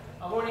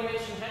 I've already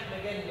mentioned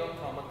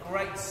hackmagain.com, a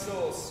great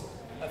source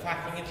of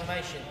hacking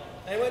information.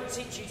 They won't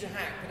teach you to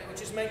hack, but it will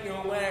just make you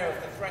aware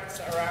of the threats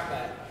that are out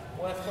there,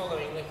 worth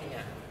following, looking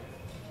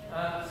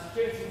at.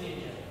 Security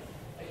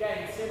Ninja.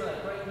 Again, similar,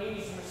 great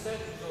news and research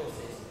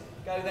resources.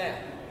 Go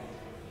there.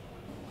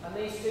 And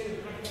these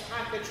two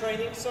hacker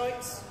training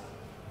sites,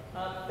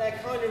 they're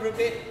kind of a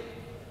bit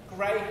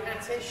grey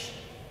hat-ish,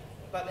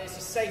 but there's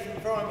a safe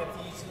environment for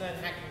you to learn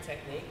hacking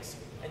techniques,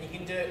 and you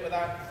can do it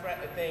without the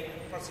threat of being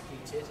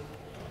prosecuted.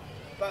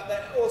 but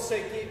that also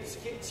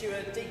gives you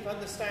a deep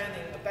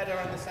understanding, a better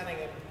understanding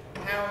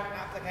of how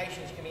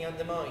applications can be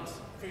undermined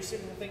through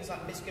simple things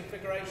like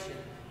misconfiguration,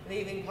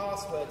 leaving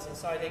passwords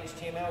inside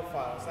HTML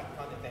files, that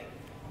kind of thing.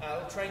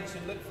 It'll train you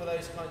to look for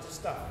those kinds of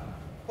stuff.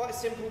 Quite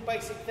simple,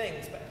 basic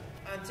things, but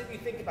until you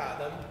think about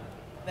them,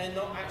 they're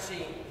not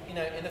actually,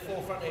 in the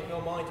forefront of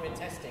your mind when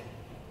testing.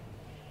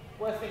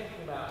 Worth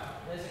thinking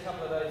about. There's a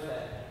couple of those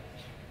there.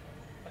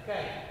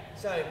 Okay,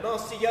 so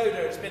Master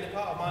Yoda has been a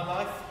part of my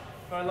life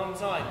for a long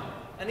time,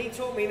 and he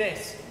taught me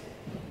this.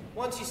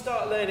 Once you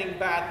start learning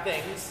bad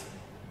things,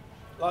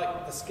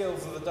 like the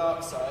skills of the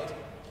dark side,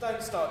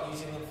 don't start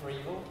using them for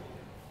evil.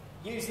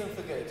 Use them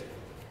for good.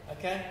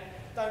 Okay?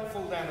 Don't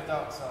fall down the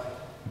dark side.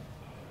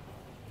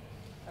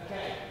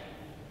 Okay,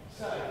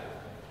 so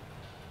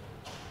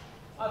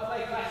I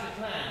play Clash of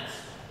Clans,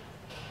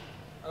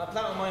 and I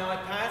play it on my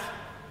iPad,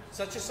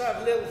 so I just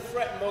have a little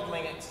threat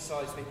modelling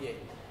exercise with you.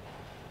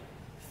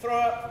 Throw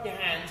up your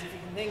hands if you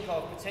can think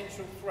of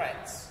potential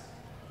threats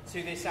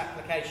to this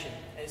application.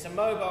 It's a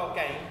mobile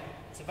game,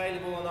 it's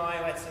available on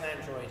iOS and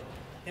Android.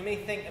 Can we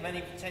think of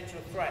any potential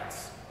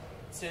threats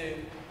to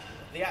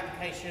the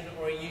application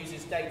or a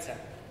user's data?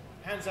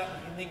 Hands up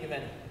if you can think of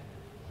any.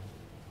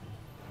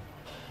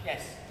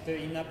 Yes? The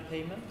in-app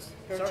payment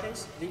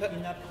purchase? Sorry? The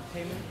in-app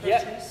payment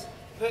purchase?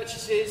 Yep.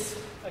 Purchases.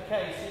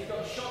 Okay, so you've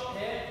got a shop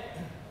here.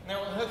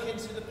 Now it'll hook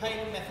into the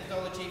payment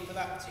methodology for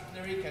that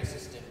particular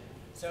ecosystem.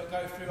 So it'll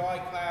go through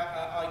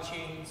iCloud,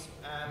 iTunes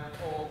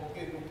or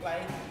Google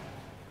Play.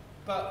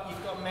 But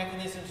you've got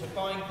mechanisms for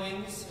buying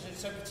things,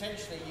 so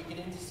potentially you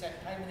could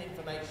intercept payment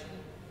information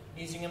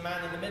using a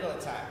man-in-the-middle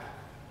attack.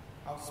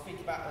 I'll speak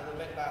about a little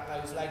bit about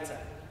those later.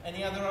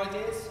 Any other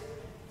ideas?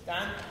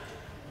 Dan?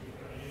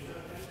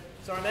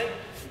 Sorry, mate?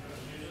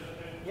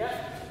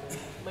 Yeah?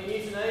 My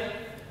username?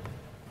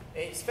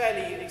 It's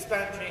fairly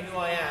explanatory who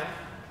I am.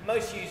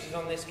 Most users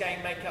on this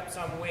game make up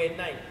some weird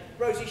name.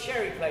 Rosie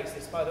Sherry plays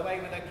this, by the way,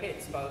 with her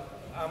kids, but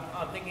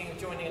I'm thinking of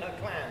joining her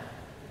clan.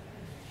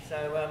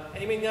 So,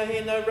 anyone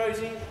here know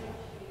Rosie?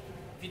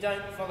 If you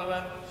don't, follow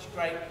her. She's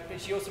great.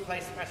 But she also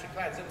plays the Clash of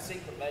Clans. It's a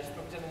secret there. She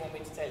probably doesn't want me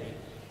to tell you.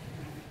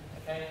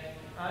 Okay.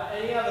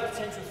 Any other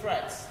potential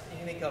threats you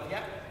can think of?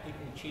 Yeah? People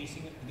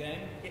cheating at the game?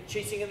 Yeah,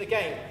 cheating at the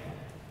game.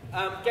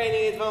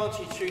 Gaining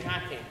advantage through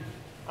hacking.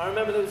 I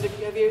remember there was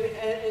have you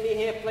any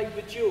here played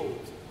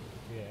Bejeweled?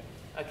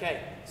 Yeah.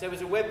 Okay, so there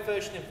was a web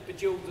version of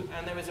Bejeweled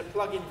and there was a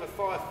plugin for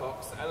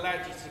Firefox that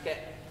allowed you to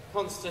get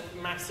constant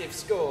massive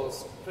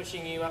scores,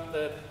 pushing you up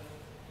the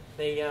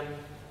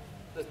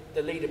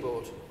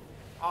leaderboard.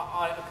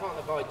 I can't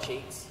avoid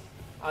cheats.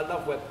 I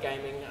love web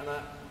gaming, and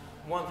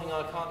one thing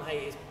I can't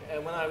hate is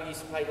when I used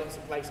to play lots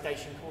of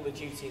PlayStation, Call of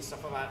Duty and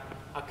stuff like that,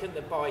 I couldn't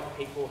abide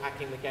people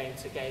hacking the game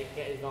to get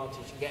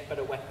advantage and get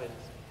better weapons.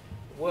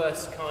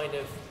 Worst kind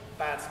of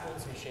bad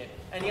sportsmanship.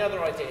 Any other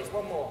ideas?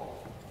 One more.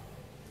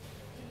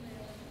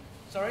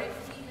 Sorry?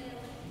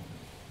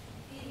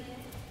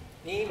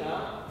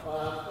 Email.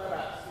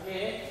 Whereabouts?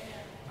 Here?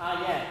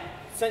 Yeah.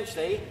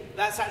 Essentially,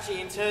 that's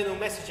actually internal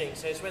messaging,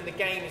 so it's when the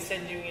game is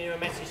sending you a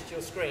message to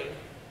your screen.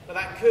 But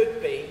that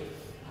could be,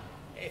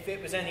 if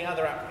it was any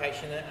other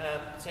application,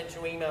 a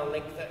potential email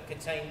link that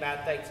contained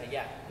bad data.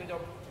 Yeah,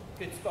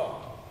 good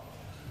spot.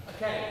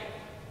 Okay,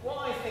 what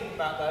I think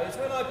about those,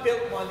 when I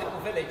built my little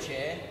village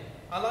here,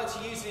 I like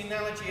to use the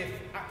analogy of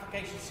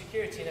application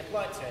security and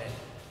apply it to it.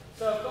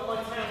 So I've got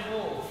my town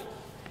hall.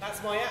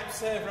 That's my app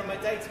server and my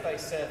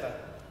database server.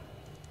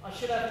 I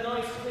should have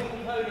nice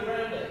clean code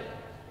around it.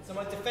 So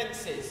my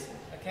defences,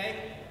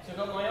 okay? So I've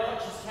got my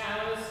archers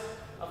towers,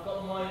 I've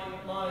got my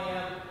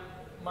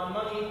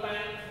money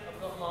bank,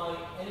 I've got my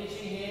energy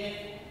here,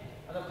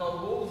 and I've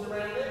got walls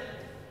around it.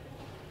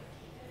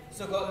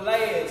 So I've got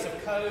layers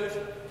of code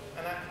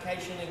and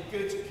application and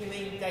good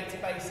clean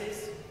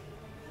databases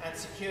and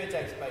secure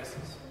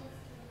databases.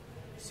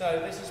 So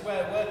this is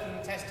where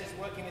working testers,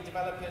 working with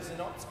developers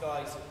and ops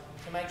guys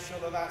to make sure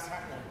that that's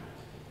happening.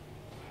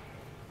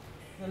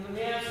 And on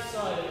the outer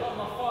side, I've got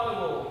my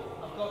firewall.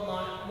 I've got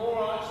my more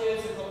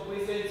archers, I've got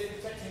wizards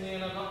protecting me,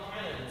 and I've got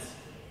cannons.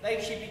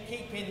 They should be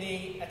keeping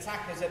the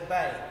attackers at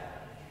bay.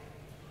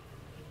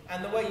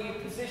 And the way you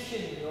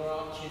position your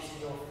archers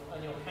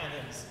and your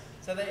cannons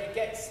so that it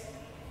gets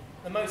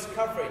the most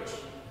coverage.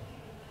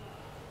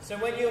 So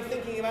when you're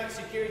thinking about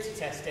security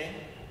testing,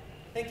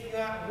 thinking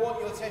about what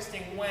you're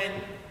testing, when,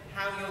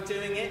 how you're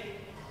doing it,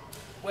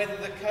 whether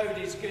the code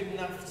is good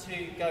enough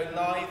to go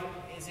live,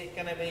 is it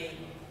going to be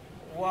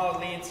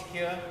wildly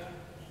insecure?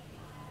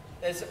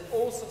 There's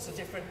all sorts of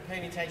different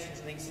permutations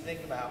and things to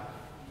think about.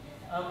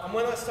 And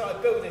when I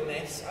started building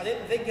this, I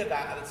didn't think of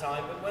that at the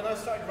time, but when I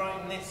started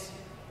writing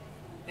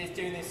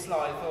doing this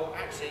slide, I thought,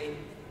 actually,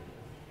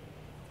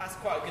 that's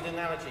quite a good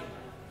analogy.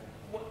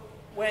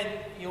 When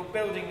you're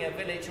building a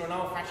village or an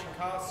old-fashioned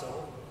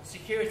castle,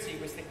 security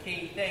was the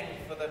key thing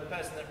for the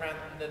person that ran,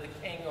 the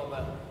king or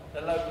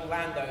the local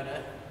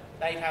landowner.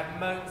 They'd have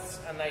moats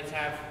and they'd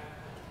have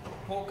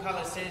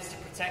portcullises to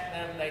protect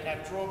them, they'd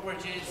have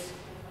drawbridges,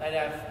 they'd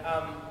have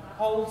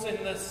holes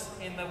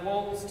in the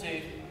walls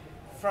to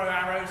throw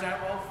arrows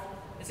out of.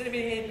 Has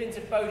anybody here been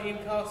to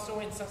Bodiam Castle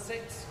in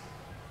Sussex?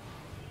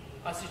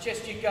 I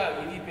suggest you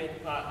go if you've been.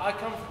 I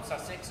come from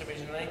Sussex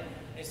originally.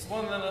 It's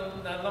one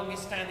of the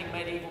longest standing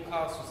medieval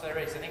castles there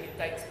is. I think it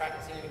dates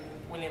back to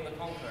William the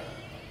Conqueror,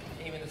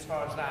 even as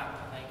far as that,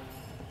 I think.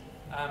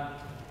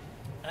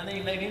 And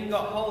then they've even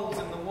got holes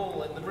in the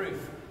wall and the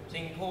roof, so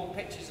you can pour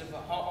pictures of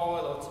hot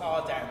oil or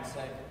tar down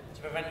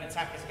to prevent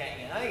attackers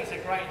getting in. I think it's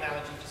a great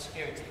analogy for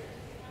security.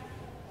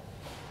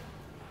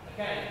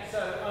 Okay,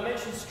 so I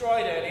mentioned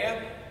Stride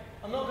earlier.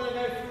 I'm not going to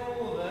go through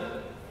all of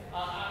them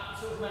at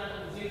sort of amount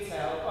of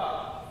detail,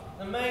 but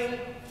the main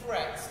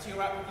threats to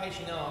your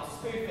application are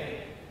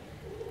spoofing,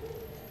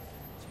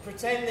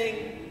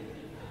 pretending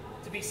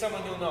to be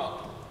someone you're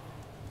not,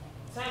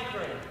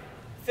 tampering,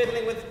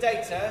 fiddling with the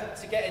data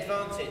to get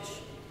advantage,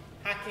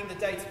 hacking the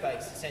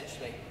database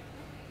essentially,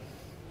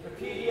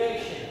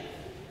 repudiation.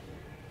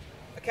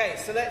 Okay,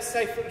 so let's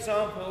say for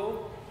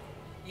example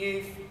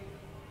you've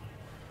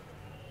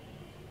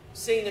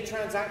seen a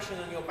transaction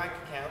on your bank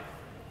account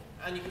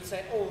and you can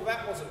say, oh,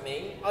 that wasn't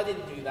me, I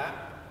didn't do that.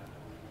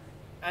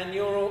 And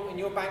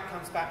your bank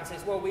comes back and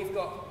says, well, we've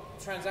got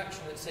a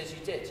transaction that says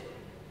you did.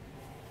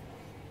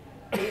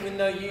 Even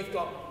though you've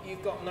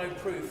got no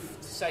proof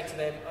to say to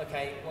them,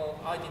 okay, well,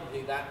 I didn't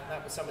do that,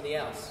 that was somebody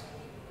else.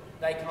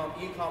 You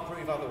can't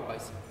prove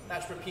otherwise.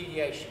 That's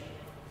repudiation.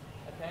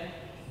 Okay?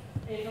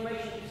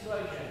 Information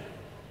disclosure.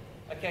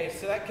 Okay,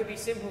 so that could be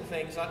simple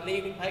things like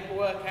leaving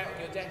paperwork out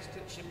on your desk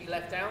that should be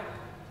left out,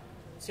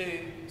 to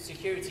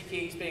security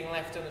keys being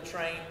left on the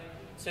train,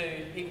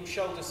 to people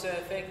shoulder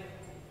surfing,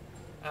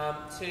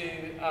 to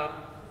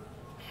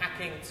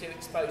hacking to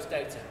expose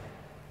data.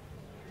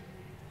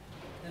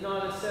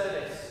 Denial of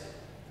service.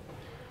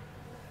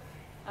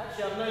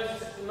 Actually, I've noticed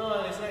that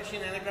denial is actually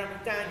an anagram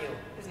of Daniel,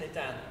 isn't it,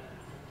 Dan?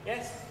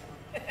 Yes?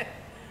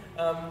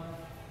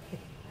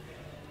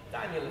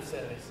 Daniel of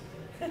service.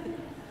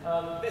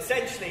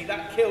 Essentially,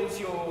 that kills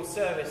your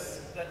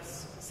service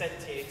that's sent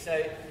to you.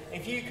 So,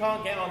 if you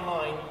can't get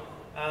online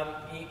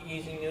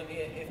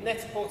if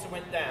Net-a-Porter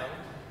went down,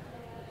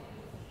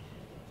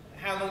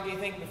 how long do you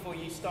think before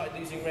you started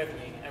losing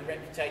revenue and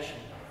reputation?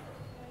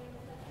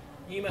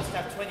 You must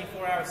have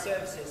 24-hour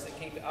services that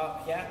keep it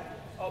up, yeah?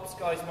 Ops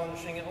guys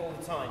monitoring it all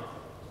the time.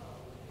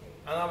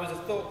 And I would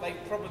have thought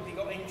they've probably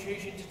got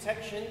intrusion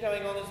detection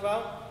going on as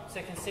well, so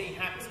they can see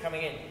hacks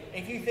coming in.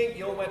 If you think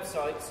your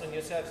websites and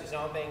your services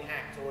aren't being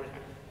hacked or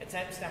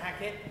attempts to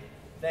hack it,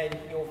 then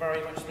you're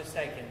very much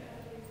mistaken.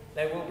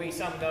 There will be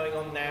some going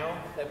on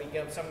now, there'll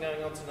be some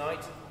going on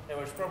tonight, there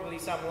was probably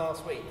some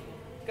last week.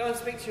 Go and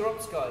speak to your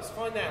ops guys,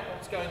 find out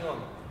what's going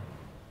on,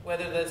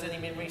 whether there's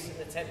any recent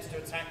attempts to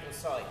attack your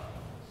site.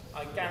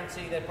 I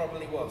guarantee there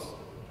probably was.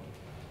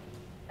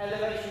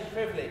 Elevation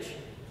privilege.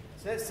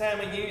 So let's say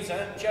I'm a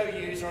user, Joe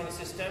user on the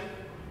system.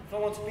 If I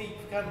want to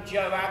become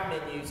Joe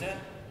admin user,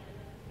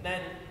 then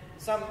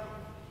some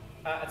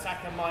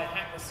attacker might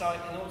hack the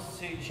site in order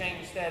to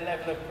change their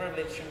level of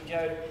privilege from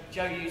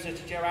Joe user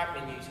to Joe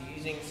admin user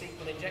using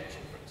SQL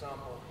injection, for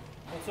example.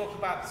 We'll talk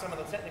about some of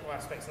the technical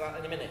aspects of that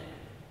in a minute.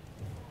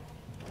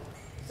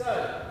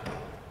 So,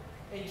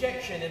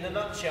 injection in a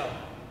nutshell.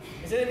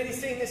 Has anybody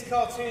seen this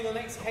cartoon on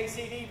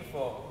XKCD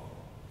before?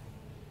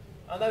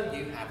 I know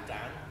you have,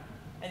 Dan.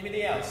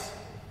 Anybody else?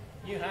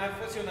 You have?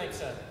 What's your name,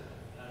 sir?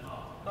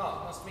 Mark.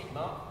 Mark, nice to meet you,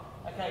 Mark.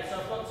 Okay, so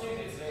I've got two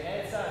bits of it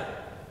here. So,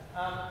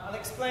 I'll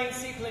explain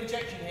SQL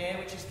injection here,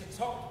 which is the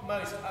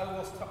topmost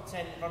OWASP top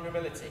 10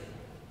 vulnerability.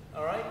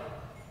 Alright?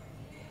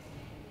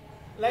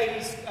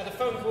 Lady's had a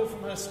phone call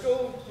from her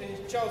school,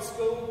 her child's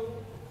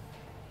school,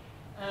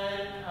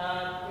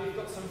 and we've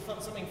got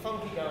something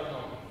funky going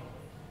on.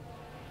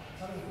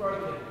 Something's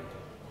broken.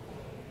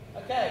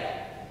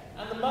 Okay,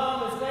 and the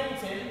mum has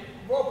named him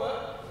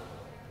Robert,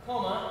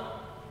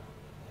 comma,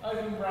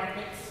 open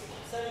brackets,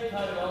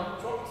 semicolon,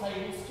 drop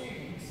table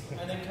students,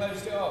 and then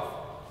closed it off.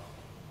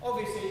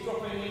 Obviously,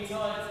 dropping the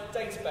entire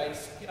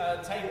database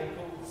table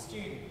called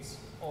students,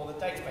 or the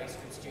database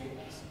called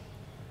students.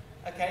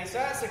 Okay, so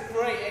that's a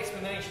great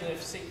explanation of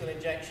SQL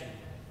injection.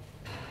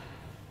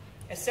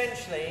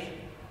 Essentially,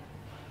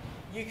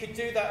 you could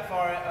do that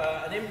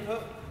via an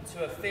input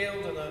to a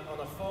field on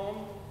a form,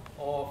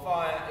 or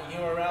via a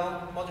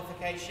URL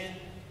modification,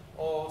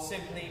 or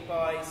simply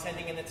by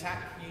sending an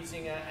attack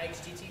using a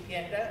HTTP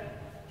header,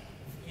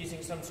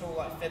 using some tool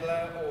like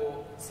Fiddler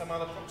or some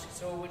other proxy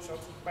tool, which I'll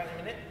talk about in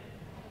a minute.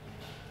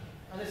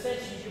 And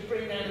essentially you could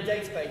bring down a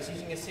database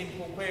using a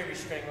simple query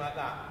string like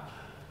that.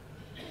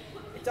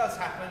 It does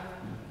happen,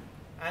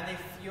 and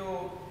if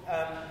your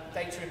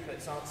data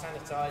inputs aren't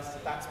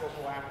sanitized, that's what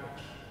will happen.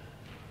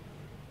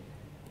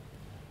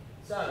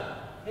 So,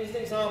 here's an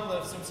example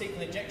of some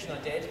SQL injection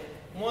I did.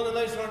 On one of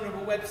those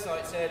vulnerable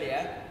websites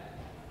earlier,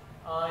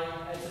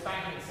 it's a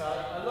banking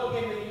site, I log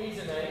in with a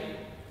username,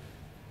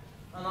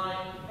 and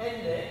I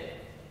end it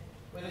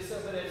with a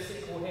little bit of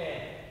SQL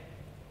here.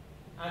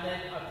 And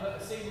then I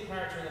put a single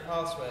character in the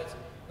password.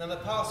 Now the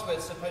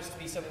password's supposed to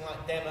be something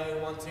like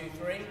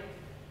demo123,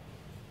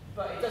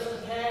 but it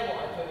doesn't care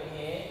what I put in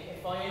here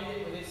if I end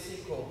it with this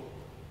SQL.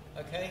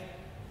 Okay?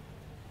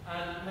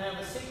 And now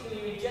the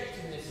SQL you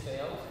inject in this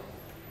field,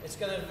 it's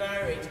going to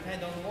vary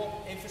depending on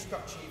what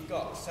infrastructure you've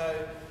got.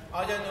 So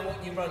I don't know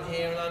what you run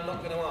here, and I'm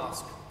not going to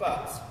ask,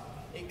 but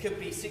it could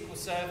be SQL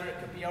Server, it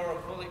could be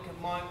Oracle, it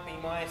might be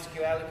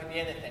MySQL, it could be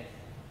anything.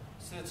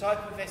 So the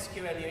type of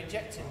SQL you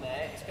inject in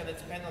there is going to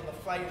depend on the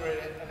flavour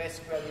of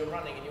SQL you're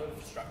running in your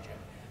infrastructure,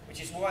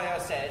 which is why I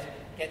said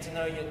get to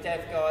know your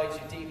dev guides,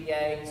 your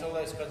DBAs, all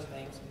those kinds of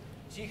things,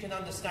 so you can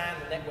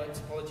understand the network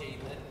topology,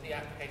 the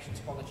application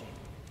topology.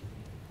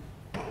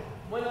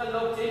 When I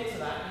logged into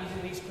that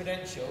using these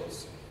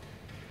credentials,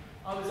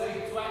 I was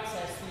able to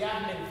access the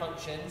admin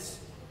functions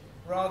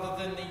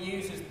rather than the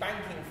user's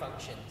banking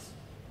functions,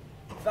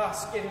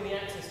 thus giving me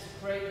access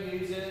to create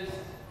users,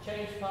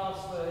 change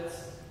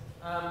passwords,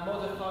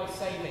 modify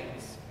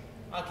savings.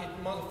 I could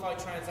modify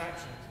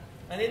transactions.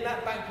 And in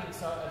that banking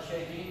site I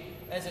showed you,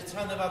 there's a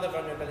ton of other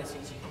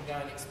vulnerabilities you can go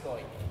and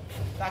exploit.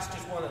 That's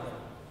just one of them.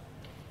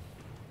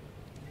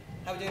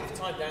 How are we doing for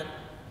time, Dan?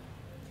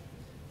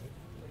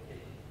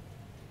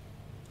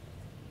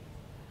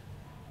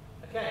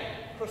 Okay,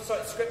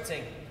 cross-site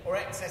scripting, or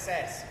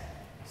XSS.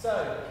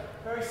 So,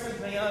 very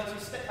simply, I'll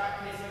just step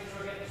back here to make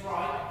sure I get this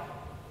right.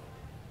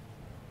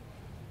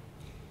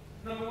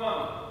 Number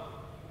one,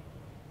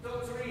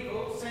 Dr.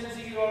 Evil sends a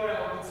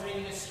URL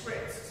containing a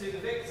script to the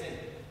victim.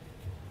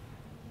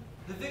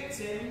 The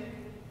victim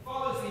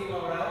follows the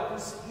URL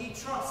because he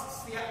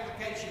trusts the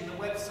application, the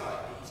website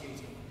that he's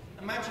using.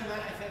 Imagine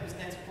that if it was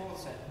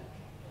Net-a-Porter.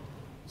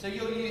 So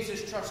your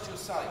users trust your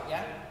site,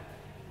 yeah?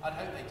 I'd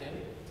hope they do.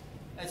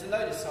 There's a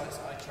load of sites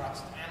that I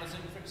trust.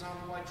 Amazon, for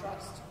example, I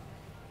trust.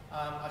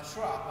 I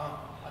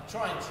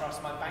try and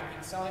trust my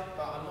banking site,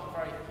 but I'm not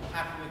very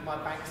happy with my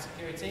bank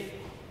security.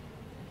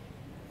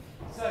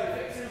 So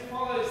victim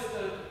follows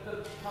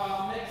the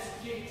path and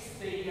executes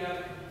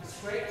the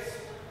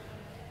script,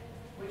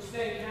 which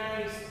then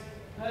carries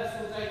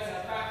personal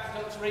data back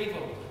to Dr.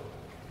 Evil.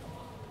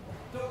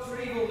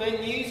 Dr. Evil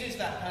then uses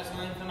that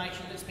personal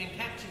information that's been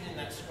captured in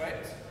that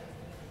script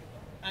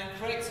and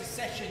creates a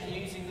session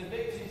using the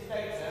victim's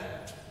data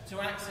to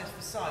access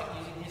the site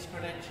using his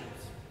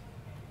credentials.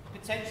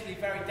 Potentially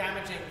very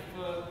damaging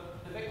for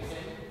the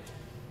victim,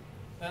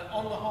 but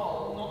on the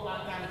whole, not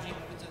that damaging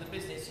to the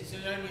business. It's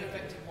only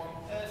affected one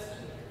person.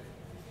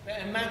 But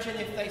imagine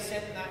if they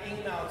sent that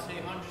email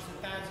to hundreds of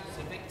thousands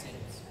of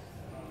victims.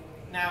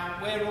 Now,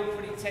 we're all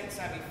pretty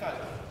tech-savvy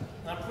folk,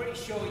 and I'm pretty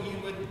sure you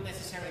wouldn't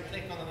necessarily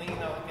click on an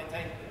email that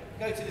contained,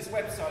 go to this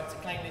website to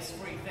claim this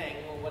free thing,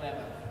 or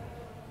whatever.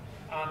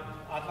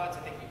 I'd like to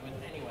think you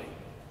wouldn't anyway.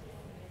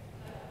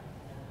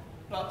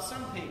 But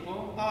some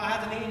people, I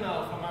had an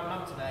email from my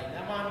mum today.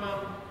 Now my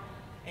mum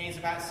is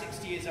about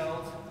 60 years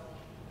old,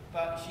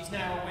 but she's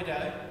now a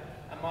widow,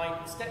 and my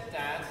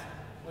stepdad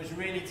was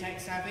really tech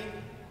savvy,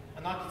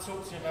 and I could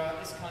talk to him about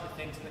this kind of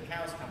thing till the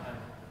cows come home.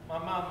 My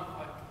mum,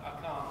 I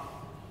can't.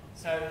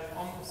 So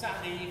on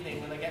Saturday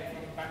evening when I get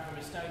back from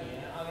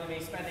Estonia, I'm going to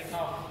be spending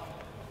half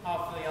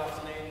of the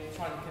afternoon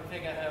trying to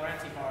configure her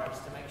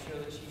antivirus to make sure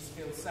that she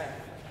feels safe.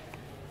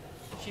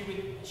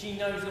 She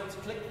knows not to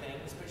click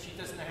things, but she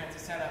doesn't know how to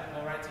set up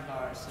her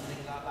antivirus and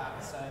things like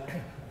that. So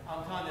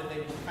I'm kind of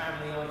the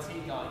family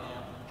IT guy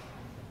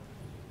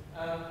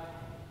now.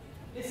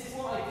 This is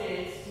what I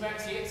did to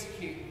actually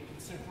execute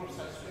some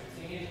cross-site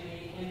scripting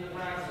in the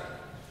browser.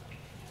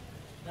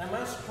 Now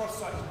most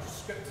cross-site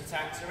script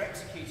attacks are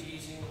executed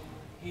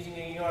using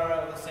a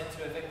URL that's sent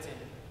to a victim.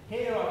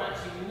 Here I've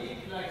actually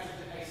manipulated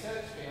a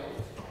search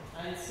field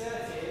and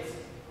inserted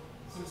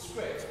some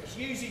script. It's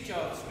usually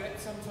JavaScript,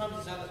 sometimes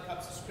there's other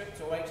types of script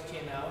or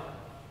HTML.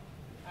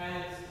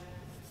 And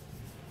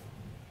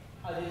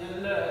I did an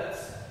alert,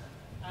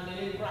 and then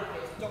in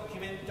brackets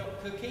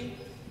document.cookie.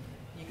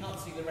 You can't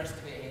see the rest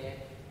of it here,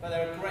 but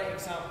there are great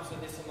examples of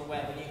this on the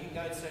web, and you can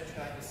go and search for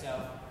that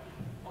yourself.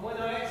 And when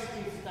I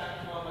executed that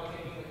command by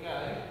clicking the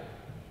go,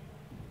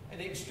 it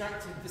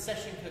extracted the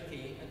session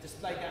cookie and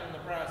displayed that on the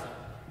browser.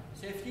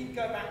 So if you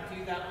go back and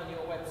do that on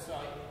your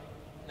website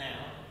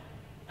now,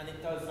 and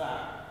it does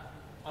that,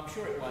 I'm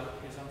sure it won't,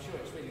 because I'm sure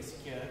it's really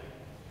secure.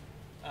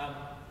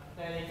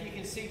 Then if you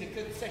can see the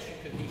session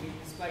cookie being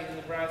displayed in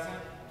the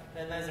browser,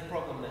 then there's a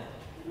problem there.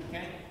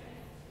 Okay?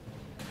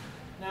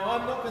 Now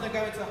I'm not going to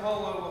go into the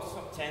whole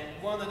top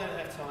 10. One, I don't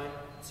have time.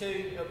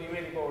 Two, it'll be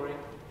really boring.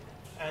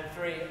 And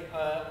three,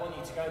 I want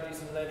you to go and do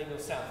some learning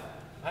yourself.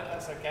 I hope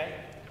that's okay.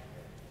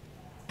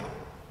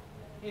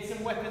 Here's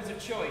some weapons of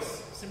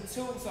choice, some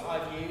tools that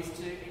I've used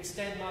to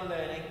extend my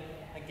learning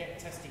and get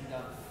testing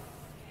done.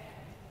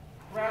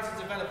 Browser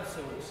developer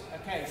tools.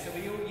 Okay, so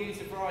we all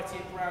use a variety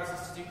of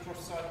browsers to do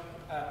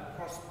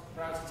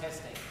cross-browser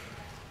testing.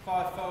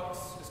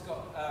 Firefox has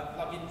got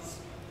plugins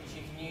which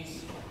you can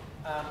use.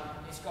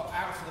 It's got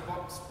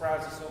out-of-the-box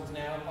browser tools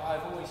now, but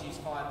I've always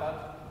used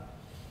Firebug,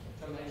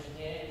 which I mentioned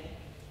here.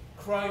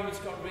 Chrome has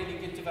got really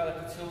good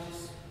developer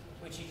tools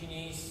which you can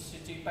use to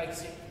do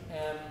basic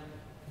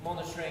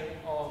monitoring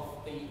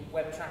of the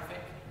web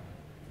traffic.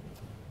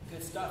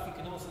 Good stuff. You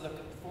can also look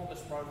at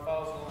performance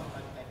profiles and all that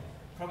kind of thing.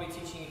 Probably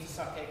teaching you to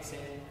suck eggs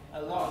in.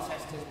 A lot of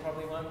testers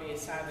probably won't be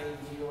as savvy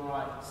as you or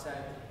I. So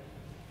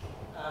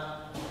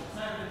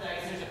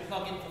Nowadays there's a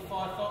plugin for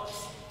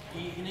Firefox.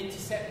 You can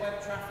intercept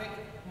web traffic,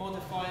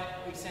 modify it,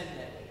 resend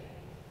it.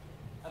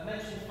 I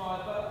mentioned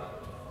Firebug.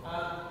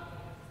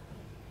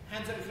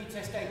 Hands up if you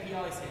test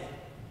APIs here.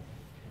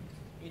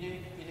 You do.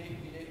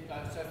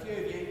 So a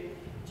few of you,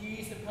 do you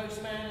use the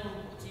Postman or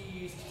what do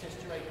you use to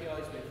test your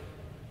APIs with?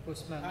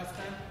 Postman.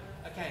 Postman?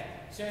 Okay,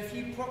 so if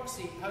you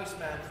proxy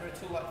Postman for a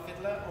tool like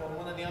Fiddler or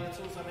one of the other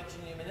tools I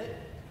mentioned in a minute,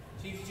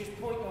 so you just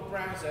point your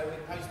browser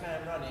with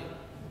Postman running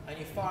and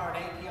you fire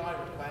an API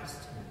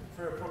request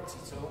for a proxy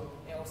tool,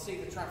 it'll see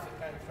the traffic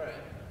going through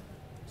it.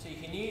 So you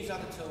can use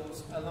other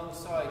tools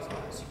alongside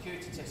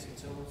security testing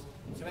tools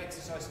to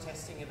exercise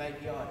testing of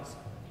APIs.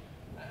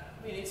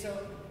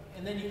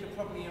 And then you could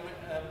probably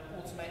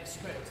automate a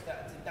script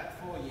that did that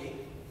for you,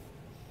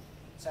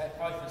 say a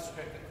Python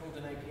script that called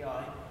an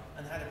API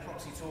and had a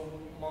proxy tool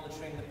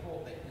monitoring the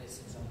port that it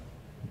listens on.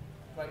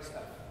 Great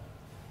stuff.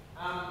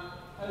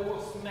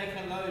 OWASP make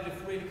a load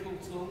of really cool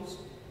tools.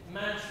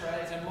 Mantra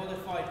is a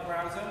modified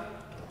browser.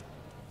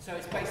 So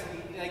it's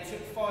basically, they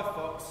took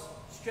Firefox,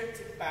 stripped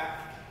it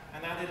back,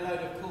 and added a load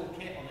of cool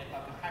kit on it,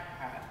 like a hack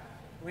pad.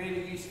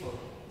 Really useful.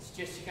 It's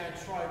just you go and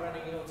try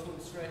running your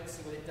tools through it and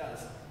see what it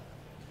does.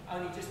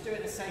 Only just do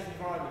it in a safe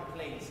environment,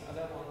 please. I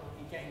don't want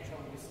you getting in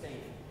trouble with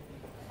Steve.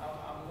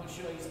 I'm not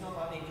sure, he's not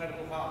like the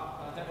Incredible Hulk.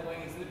 I don't know what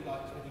he's looked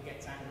like when he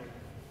gets angry.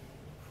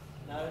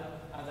 No?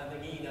 I don't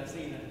think he does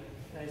either.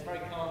 No, he's a very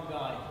calm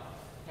guy.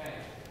 Okay.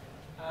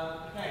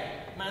 Okay,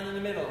 man in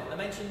the middle. I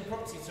mentioned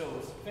proxy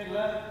tools.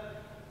 Fiddler.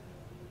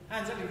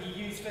 Hands up if you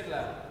use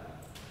Fiddler.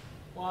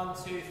 1,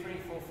 2, 3,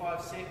 4,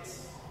 5,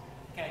 6.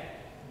 Okay.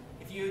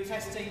 If you're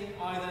testing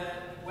either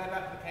web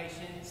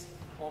applications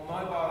or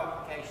mobile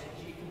applications,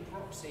 you can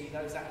proxy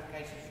those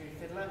applications through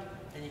Fiddler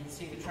and you can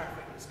see the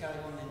traffic that's going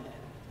on in there.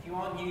 If you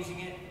aren't using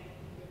it,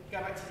 go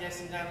back to the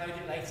desk and download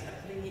it later.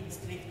 Please,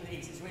 please,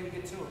 please. It's a really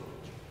good tool.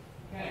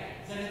 Okay,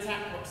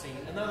 Zen Proxy,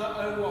 another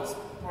OWASP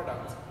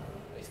product.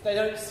 They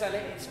don't sell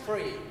it, it's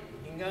free.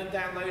 You can go and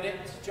download it,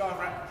 it's a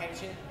Java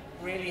application,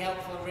 really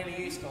helpful and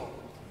really useful.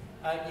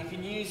 You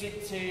can use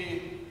it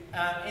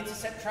to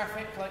intercept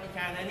traffic like you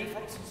can any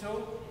proxy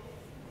tool.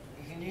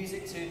 You can use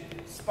it to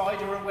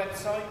spider a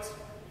website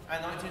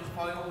and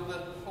identify all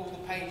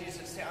the pages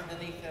that sit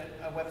underneath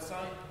a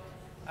website.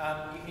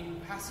 You can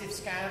passive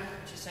scan,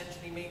 which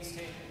essentially means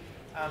to,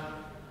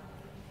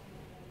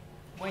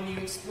 when you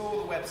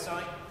explore the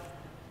website,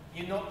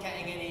 you're not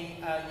getting any,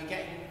 you're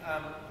getting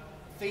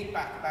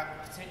feedback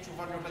about potential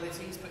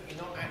vulnerabilities, but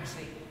you're not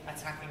actually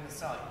attacking the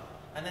site.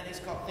 And then it's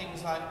got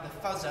things like the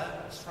fuzzer,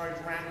 which throws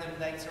random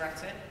data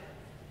at it.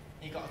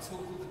 You've got a tool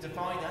called the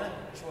diviner,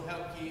 which will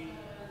help you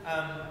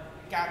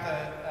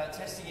gather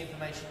testing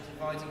information,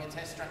 devising a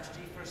test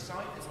strategy for a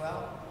site as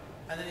well.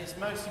 And then its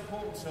most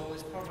important tool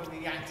is probably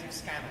the active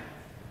scanner,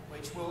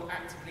 which will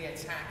actively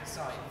attack a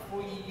site.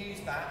 Before you use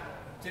that,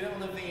 do it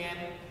on a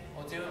VM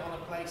or do it on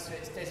a place that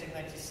it's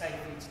designated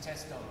safely to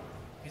test on,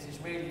 because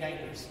it's really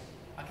dangerous.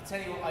 I can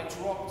tell you what, I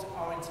dropped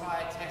our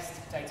entire test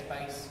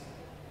database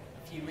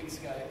a few weeks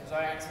ago because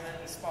I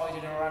accidentally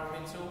spidered our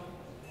admin tool.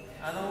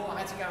 And all I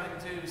had to go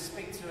and do was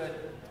speak to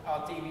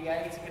our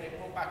DBA to get it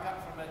brought back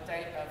up from a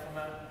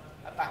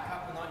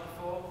backup the night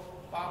before.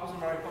 But I wasn't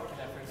very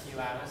popular for a few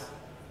hours.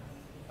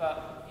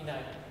 But, you know,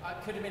 I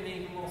could have been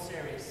even more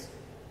serious.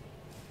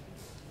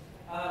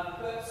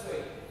 Burp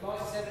Suite,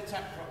 like I said, the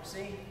tap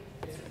proxy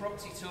is a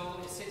proxy tool.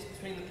 It sits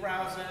between the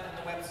browser and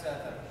the web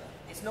server.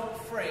 It's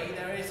not free.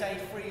 There is a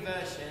free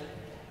version,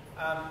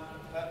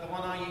 but the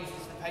one I use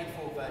is the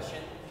paid-for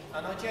version.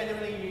 And I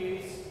generally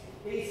use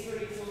these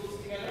three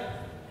tools together.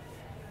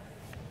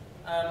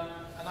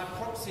 And I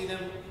proxy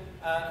them.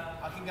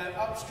 I can go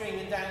upstream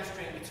and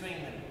downstream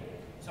between them.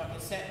 So I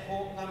can set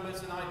port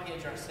numbers and IP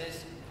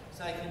addresses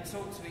so they can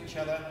talk to each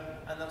other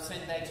and they'll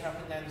send data up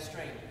and down the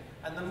stream.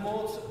 And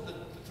the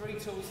three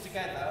tools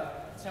together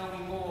tell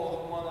me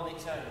more than one on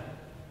its own.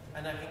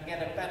 And I can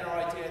get a better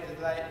idea of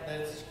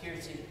the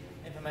security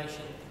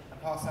information and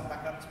pass that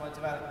back up to my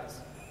developers.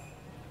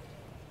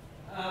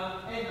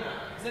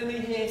 Has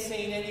anyone here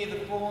seen any of the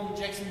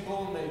Jason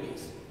Bourne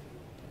movies?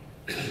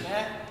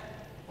 Yeah?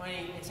 When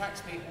he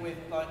attacks people with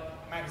like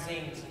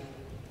magazines and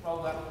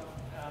rolled up,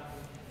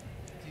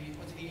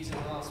 what did he use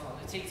in the last one?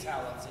 A tea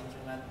towel, I seem to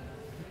remember.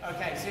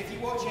 Okay, so if you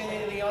watch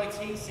any of the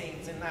IT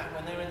scenes in that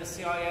when they're in the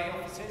CIA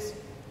offices,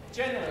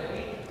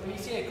 generally, when you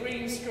see a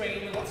green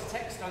screen with lots of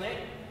text on it,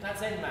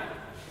 that's Nmap.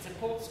 It's a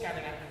port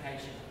scanning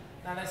application.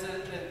 Now there's the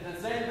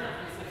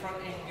Zenmap is the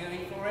front end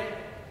GUI for it,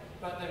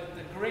 but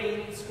the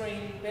green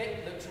screen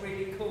bit looks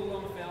really cool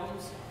on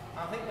films.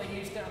 I think they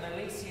used it on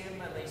Elysium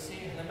and they see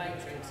it in the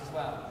Matrix as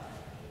well.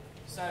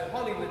 So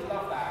Hollywood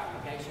love that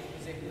application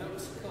because it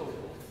looks cool.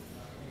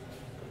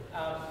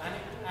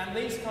 And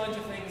these kinds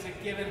of things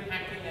are given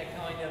hacking a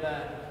kind of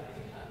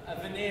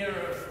a veneer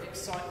of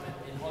excitement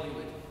in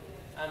Hollywood.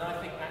 And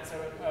I think that's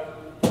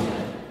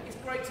it's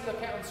great to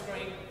look at on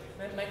screen,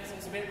 it makes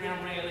it a bit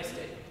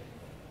unrealistic.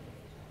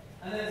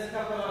 And then there's a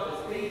couple of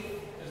others. Beef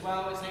as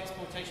well is an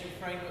exploitation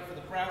framework for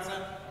the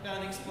browser. Go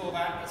and explore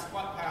that, it's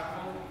quite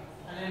powerful.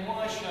 And then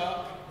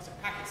Wireshark is a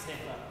packet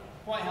sniffer.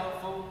 quite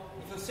helpful.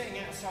 If you're sitting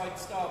outside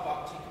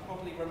Starbucks, you can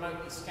probably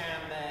remotely scan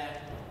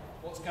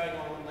what's going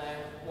on their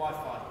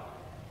Wi-Fi.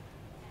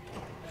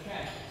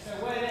 Okay, so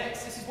where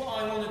next? This is what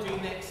I want to do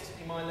next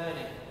in my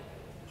learning.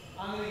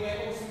 I'm going to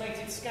get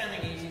automated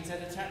scanning using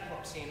Z-Attack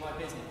Proxy in my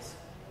business.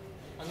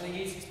 I'm going to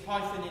use this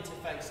Python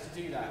interface to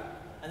do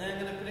that. And then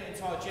I'm going to put it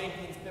into our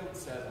Jenkins build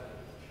server.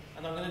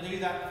 And I'm going to do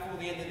that before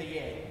the end of the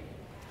year.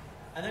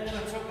 And then I'm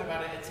going to talk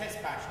about it at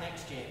Test Batch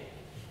next year.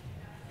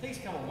 Please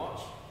come and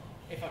watch,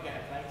 if I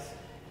get a place.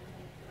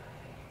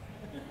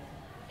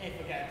 If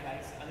I get a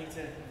place. I need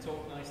to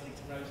talk nicely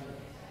to Rosen.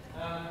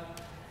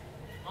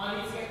 I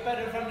need to get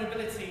better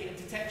vulnerability and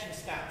detection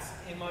stats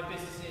in my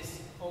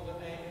business's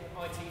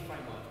IT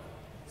framework,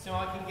 so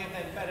I can give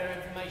them better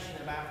information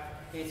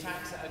about the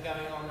attacks that are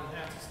going on and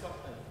how to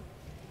stop them.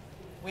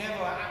 We have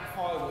our app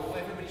firewall.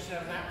 Everybody should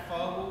have an app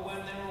firewall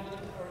when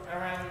they're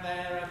around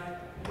their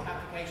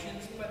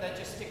applications, but they're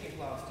just sticky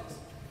plasters.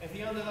 If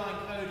the underlying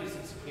code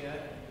isn't secure,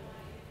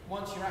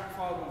 once your app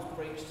firewall is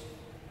breached,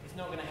 it's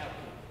not going to help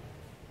you.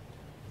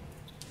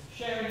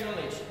 Sharing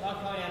knowledge, like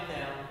I am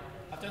now.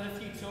 I've done a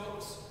few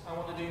talks. I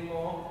want to do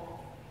more.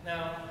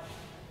 Now,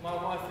 my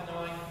wife and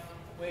I,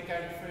 we're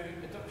going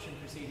through adoption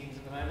proceedings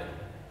at the moment,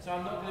 so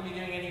I'm not going to be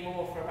doing any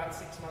more for about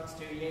 6 months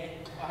to a year.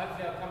 But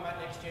hopefully I'll come back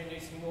next year and do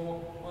some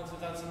more once I've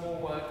done some more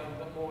work and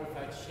got more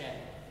info to share.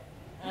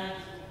 And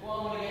what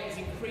I want to get is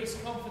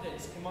increased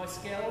confidence in my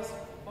skills,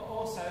 but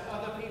also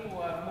other people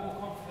will have more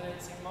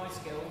confidence in my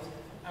skills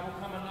and will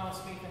come and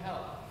ask me for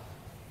help.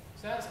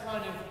 So that's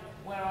kind of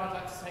where I'd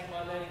like to take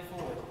my learning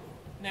forward.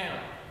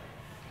 Now,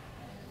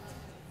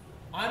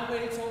 I haven't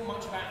really talked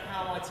much about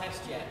how I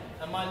test yet,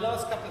 and my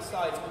last couple of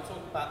slides will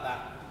talk about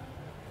that.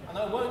 And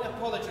I won't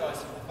apologise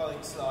for the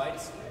following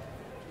slides.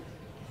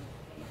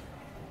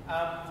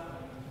 I'll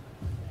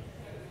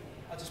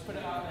just put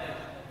it up now.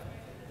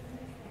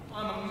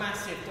 I'm a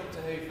massive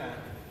Doctor Who fan,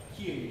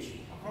 huge.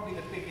 I'm probably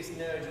the biggest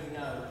nerd you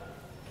know.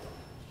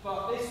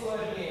 But this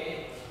word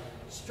here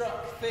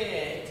struck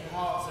fear into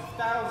hearts of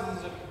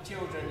thousands of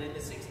children in the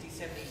 60s,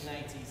 70s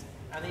and 80s,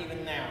 and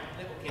even now,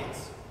 little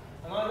kids.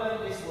 And I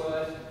learned this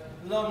word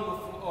long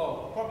before,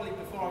 or probably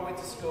before I went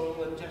to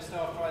school and just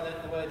after I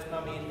learned the words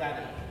mummy and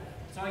daddy.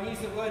 So I use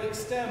the word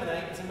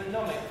exterminate as a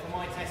mnemonic for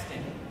my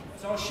testing.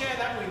 So I'll share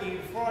that with you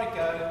before I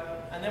go,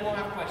 and then we'll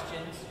have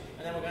questions,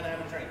 and then we're going to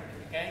have a drink,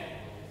 okay?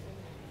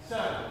 So,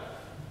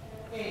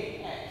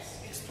 EX,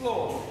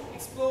 explore.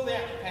 Explore the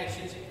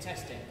applications that you're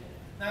testing.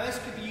 Now this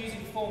could be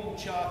using formal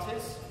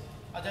charters.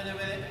 I don't know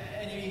whether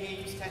any of you here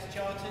use test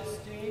charters,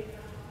 do you?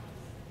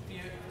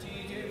 Do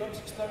you do much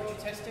exploratory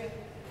testing?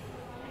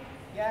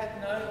 Yeah?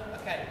 No?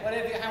 Okay.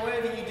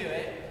 However you do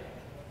it,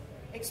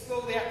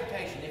 explore the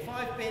application. If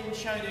I've been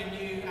shown a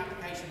new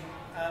application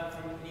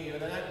from new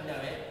and I don't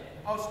know it,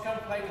 I'll just go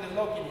and play with a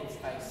login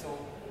interface or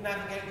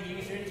navigate the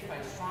user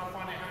interface, try and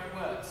find out how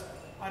it works.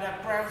 I'd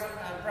have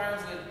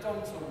browser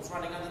DOM tools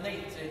running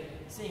underneath to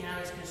see how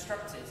it's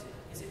constructed.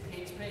 Is it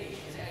PHP?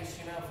 Is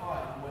it HTML5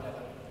 or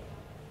whatever?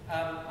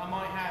 I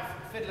might have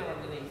Fiddler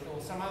underneath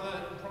or some other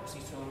proxy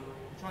tool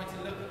trying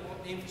to look at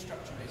what the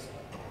infrastructure is.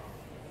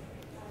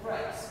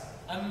 Threats.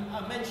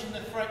 I mentioned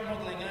the threat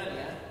modelling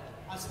earlier.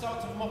 I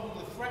start to model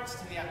the threats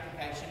to the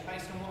application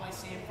based on what I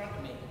see in front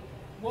of me.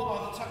 What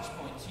are the touch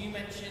points? You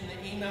mentioned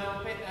the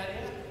email bit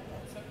earlier.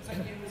 Was that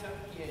you? Was that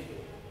you?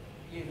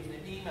 You was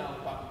an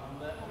email button on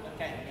the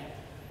game, yeah?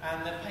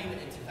 And the payment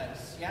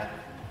interface, yeah?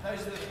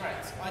 Those are the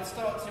threats. I'd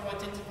start to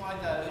identify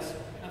those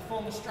and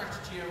form a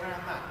strategy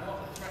around that. What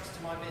are the threats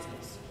to my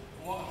business?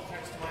 What are the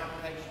threats to my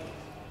application?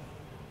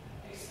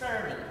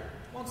 Experiment.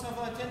 Once I've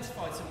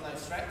identified some of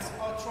those threats,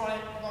 I'll try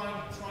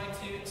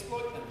to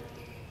exploit them.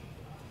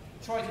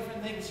 Try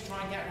different things to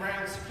try and get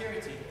around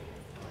security,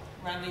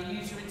 around the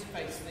user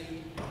interface.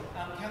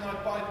 Can I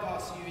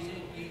bypass the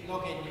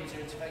login user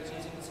interface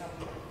using some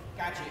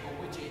gadget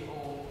or widget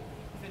or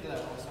fiddler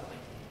or something?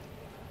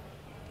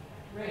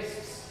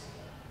 Risks.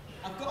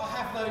 I've got to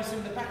have those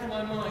in the back of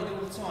my mind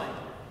all the time.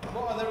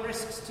 What are the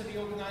risks to the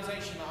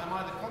organisation that I'm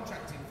either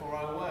contracting for or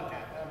I work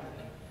at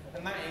permanently?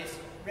 And that is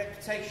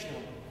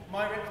reputational.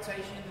 My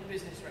reputation, the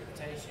business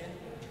reputation,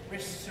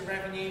 risks to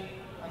revenue,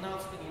 and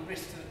ultimately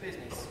risks to the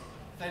business.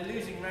 If they're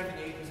losing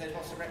revenue because they've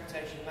lost a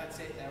reputation, that's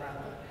it, they're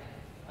out.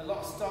 A lot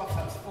of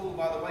startups fall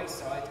by the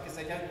wayside because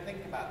they don't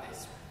think about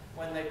this.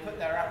 When they put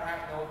their app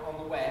out on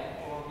the web,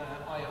 or on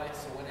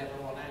iOS or whatever,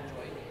 or on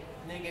Android,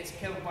 and then it gets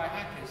killed by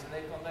hackers and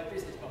they've got no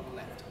business model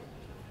left.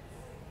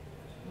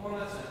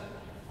 Monitor.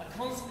 I'm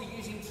constantly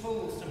using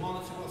tools to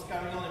monitor what's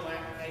going on in my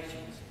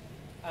applications.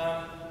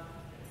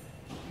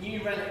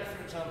 New Relic,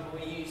 for example,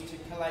 we use to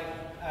collate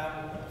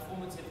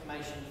performance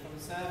information from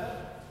the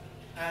server.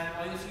 And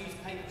I also use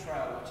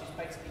Papertrail, which is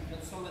basically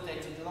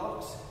consolidated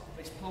logs,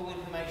 which pull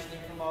information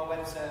in from our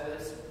web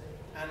servers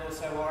and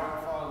also our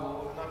app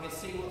firewall, and I can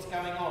see what's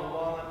going on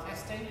while I'm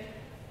testing.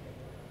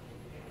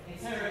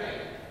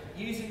 Interrogate.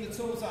 Using the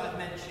tools that I've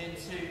mentioned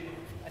to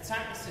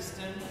attack the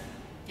system,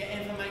 get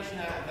information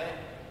out of it,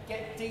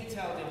 get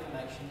detailed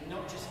information,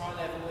 not just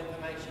high-level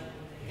information.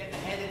 Get the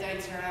header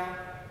data out,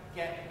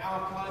 get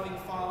archiving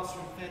files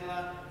from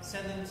Fiddler,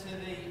 send them to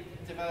the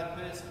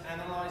developers,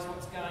 analyse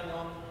what's going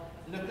on,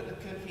 look at the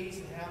cookies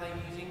and how they're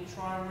using,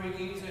 try and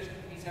reuse those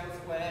cookies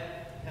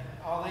elsewhere.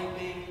 Are they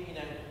being,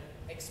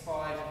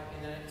 expired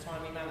in a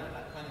timely manner,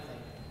 that kind of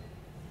thing.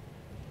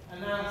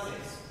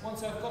 Analysis.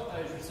 Once I've got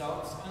those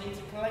results, I need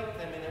to collate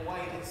them in a way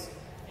that's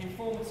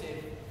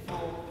informative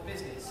for the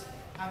business.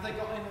 Have they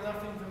got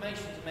enough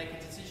information to make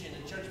a decision,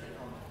 a judgment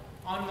on?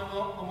 I'm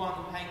not the one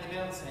paying the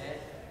bills here.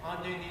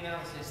 I'm doing the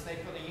analysis.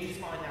 They've got to use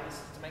my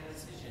analysis to make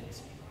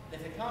decisions.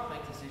 If they can't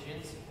make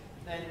decisions,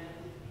 then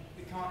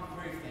we can't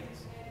improve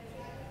things.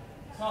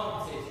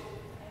 Targeted.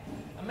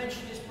 I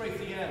mentioned this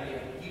briefly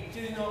earlier. You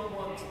do not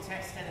want to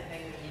test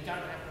anything that you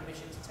don't have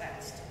permission to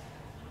test.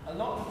 A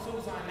lot of the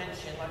tools I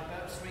mentioned, like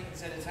Burp Suite and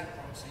Z-Attack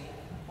Proxy,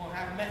 will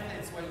have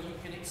methods where you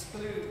can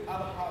exclude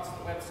other parts of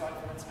the website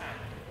from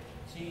attack.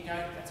 So you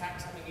don't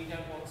attack something you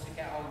don't want to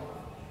get hold of.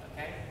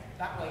 Okay?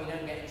 That way you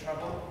don't get in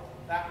trouble.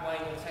 That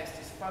way your test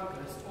is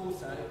focused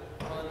also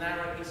on a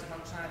narrow piece of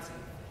functionality.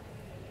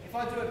 If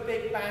I do a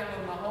big bang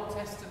on the whole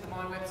test of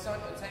my website,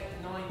 it'll take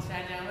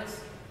 9-10 hours.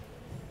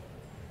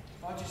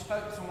 If I just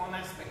focus on one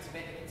aspect of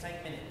it, it can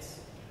take minutes.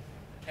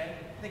 Okay?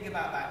 Think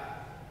about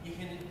that. You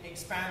can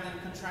expand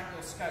and contract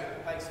your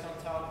scope based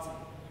on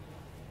targeting.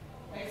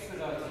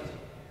 Expedited.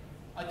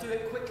 I do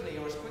it quickly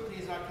or as quickly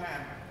as I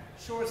can.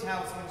 Sure as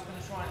hell someone's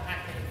going to try and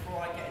hack it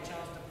before I get a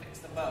chance to fix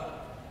the bug.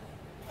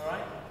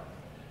 Alright?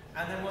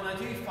 And then when I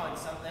do find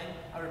something,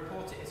 I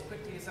report it as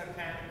quickly as I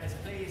can, as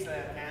clearly as I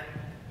can,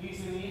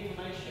 using the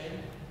information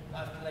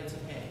that I've collated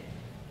here.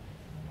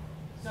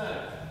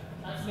 So,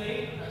 that's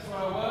me, that's where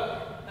I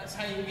work, that's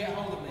how you can get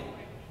hold of me.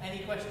 Any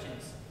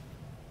questions?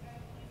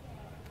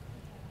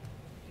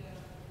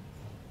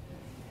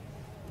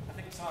 I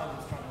think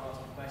Simon's trying to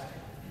ask a question.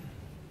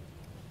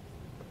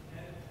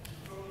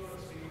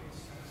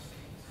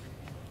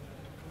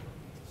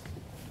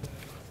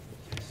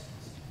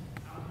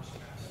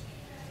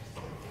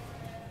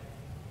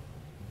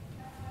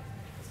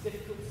 It's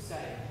difficult to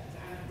say. It's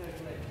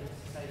anecdotal evidence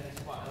to say there's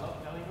quite a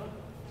lot going on.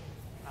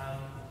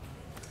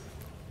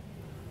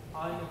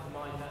 I'm of the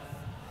mind that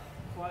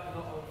quite a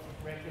lot of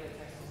regular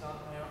testers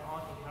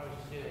aren't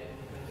encouraged to do it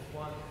because,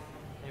 one,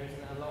 there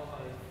isn't a lot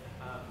of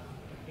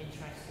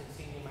interest in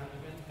senior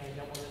management. They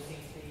don't want to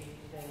seem to be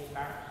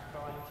embarrassed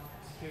by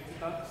security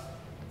bugs.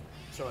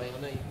 Sorry, I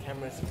know your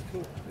camera's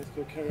cool. Let's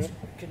go carry on.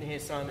 Couldn't hear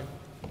Simon.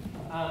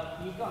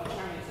 You've got to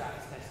challenge that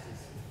as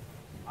testers.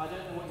 I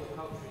don't know what your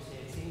culture is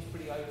here. It seems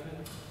pretty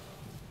open.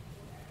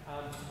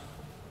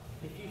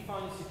 If you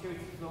find a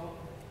security flaw,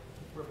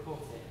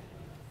 report it.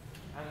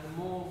 And the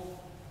more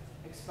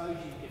exposure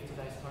you give to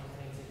those kind of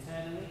things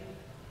internally,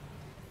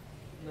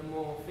 the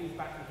more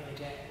feedback you're going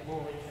to get, the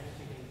more interest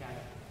you're going to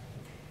gather.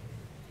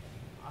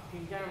 I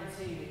can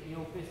guarantee that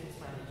your business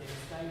manager,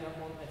 if they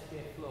don't want there to be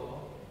a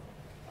flaw,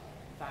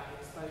 that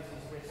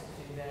exposes risk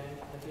to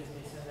them, the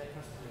business and their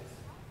customers.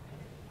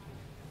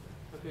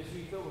 Because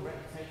you've built a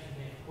reputation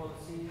here for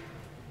quality,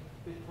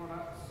 good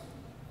products,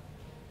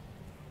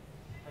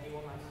 and you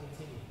want that to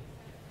continue.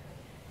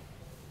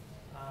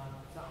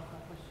 Does that answer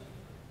that question?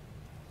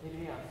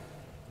 Anything else?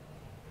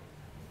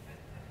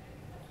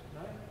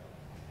 No?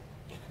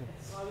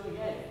 Simon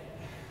again.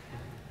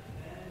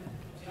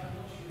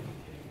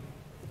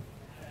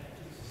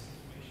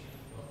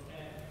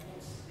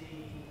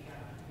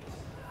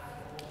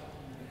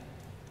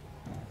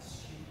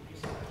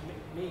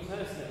 Me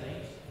personally,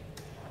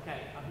 okay,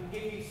 I can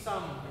give you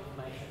some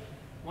information.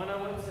 When I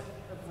went to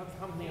a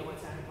company I went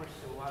to in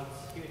Bristol, I was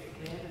security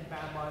cleared and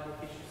bound by the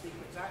Official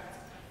Secrets Act.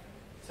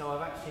 So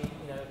I've actually,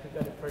 could go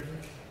to prison.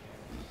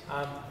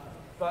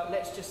 But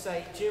let's just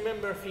say, do you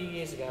remember a few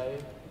years ago,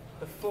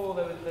 before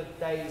there were the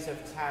days of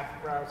tab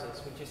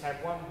browsers, we just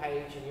had one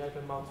page and you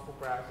open multiple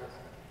browsers.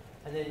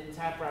 And then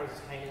tab browsers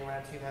came in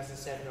around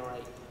 2007 or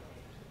 8.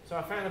 So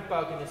I found a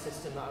bug in the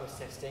system that I was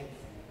testing,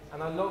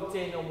 and I logged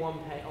in on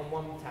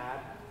one tab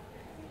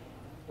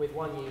with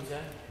one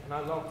user, and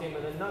I logged in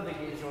with another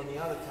user on the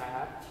other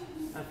tab,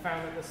 and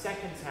found that the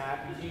second tab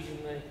is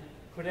using the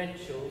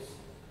credentials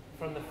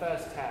from the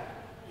first tab.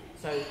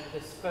 So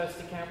this first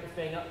account was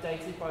being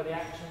updated by the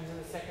actions in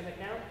the second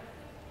account,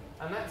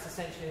 and that's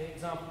essentially an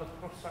example of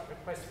cross-site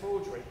request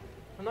forgery.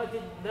 And I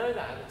didn't know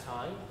that at the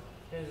time,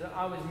 because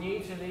I was new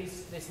to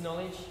this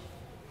knowledge,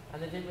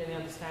 and I didn't really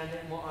understand it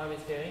and what I was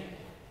doing.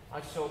 I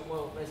just thought,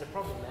 well, there's a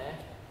problem there.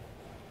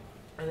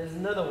 And there's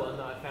another one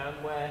that I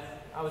found where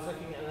I was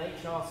looking at an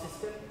HR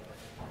system,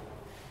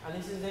 and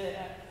this is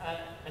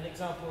an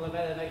example of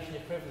elevation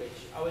of privilege.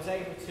 I was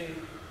able to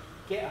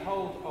get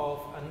hold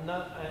of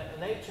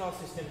an HR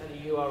system had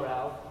a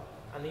URL,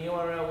 and the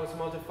URL was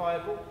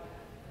modifiable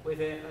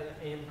with an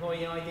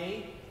employee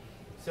ID,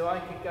 so I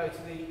could go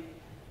to the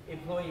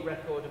employee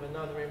record of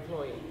another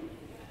employee,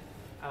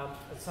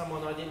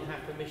 someone I didn't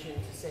have permission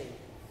to see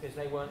because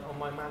they weren't on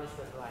my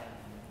management layer.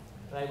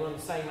 They were on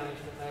the same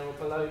management layer or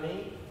below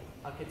me.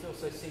 I could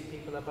also see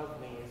people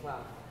above me as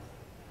well.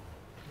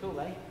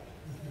 Cool, eh?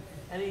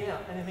 Anything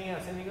else?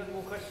 Any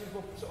more questions,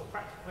 more sort of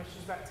practical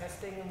questions about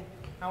testing and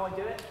how I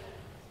do it?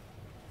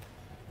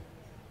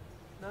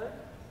 No?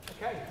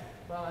 Okay.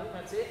 Well, I think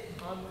that's it.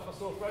 I've got a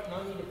sore throat and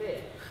I need a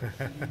beer. I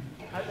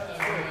hope that's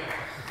true.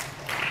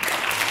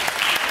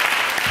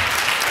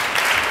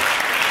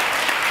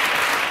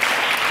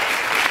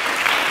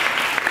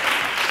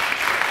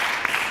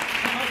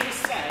 Can I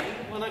just say,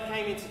 when I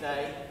came in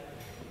today,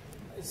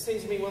 it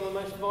seems to be one of the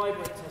most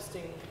vibrant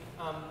testing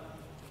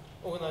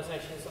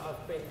organisations that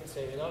I've been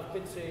to. And I've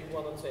been to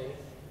one or two,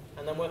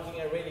 and I'm working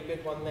at a really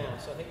good one now.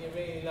 So I think you're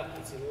really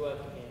lucky to be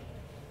working here.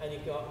 And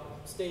you've got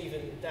Steve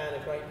and Dan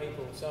are great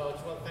people. So I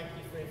just want to thank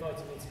you for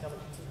inviting me to come to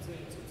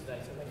today.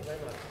 So thank you very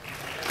much.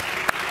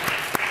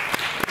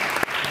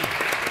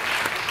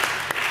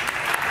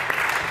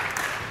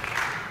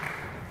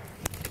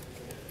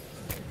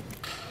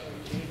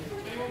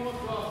 Anyone want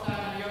to ask Dan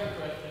any other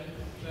questions?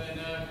 Then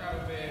grab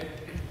a beer.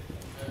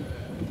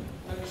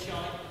 Don't be shy.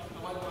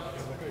 I won't mind.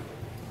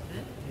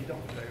 You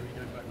don't play, you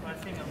go back. I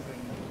think I'm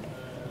going.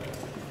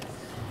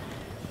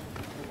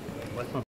 Where's my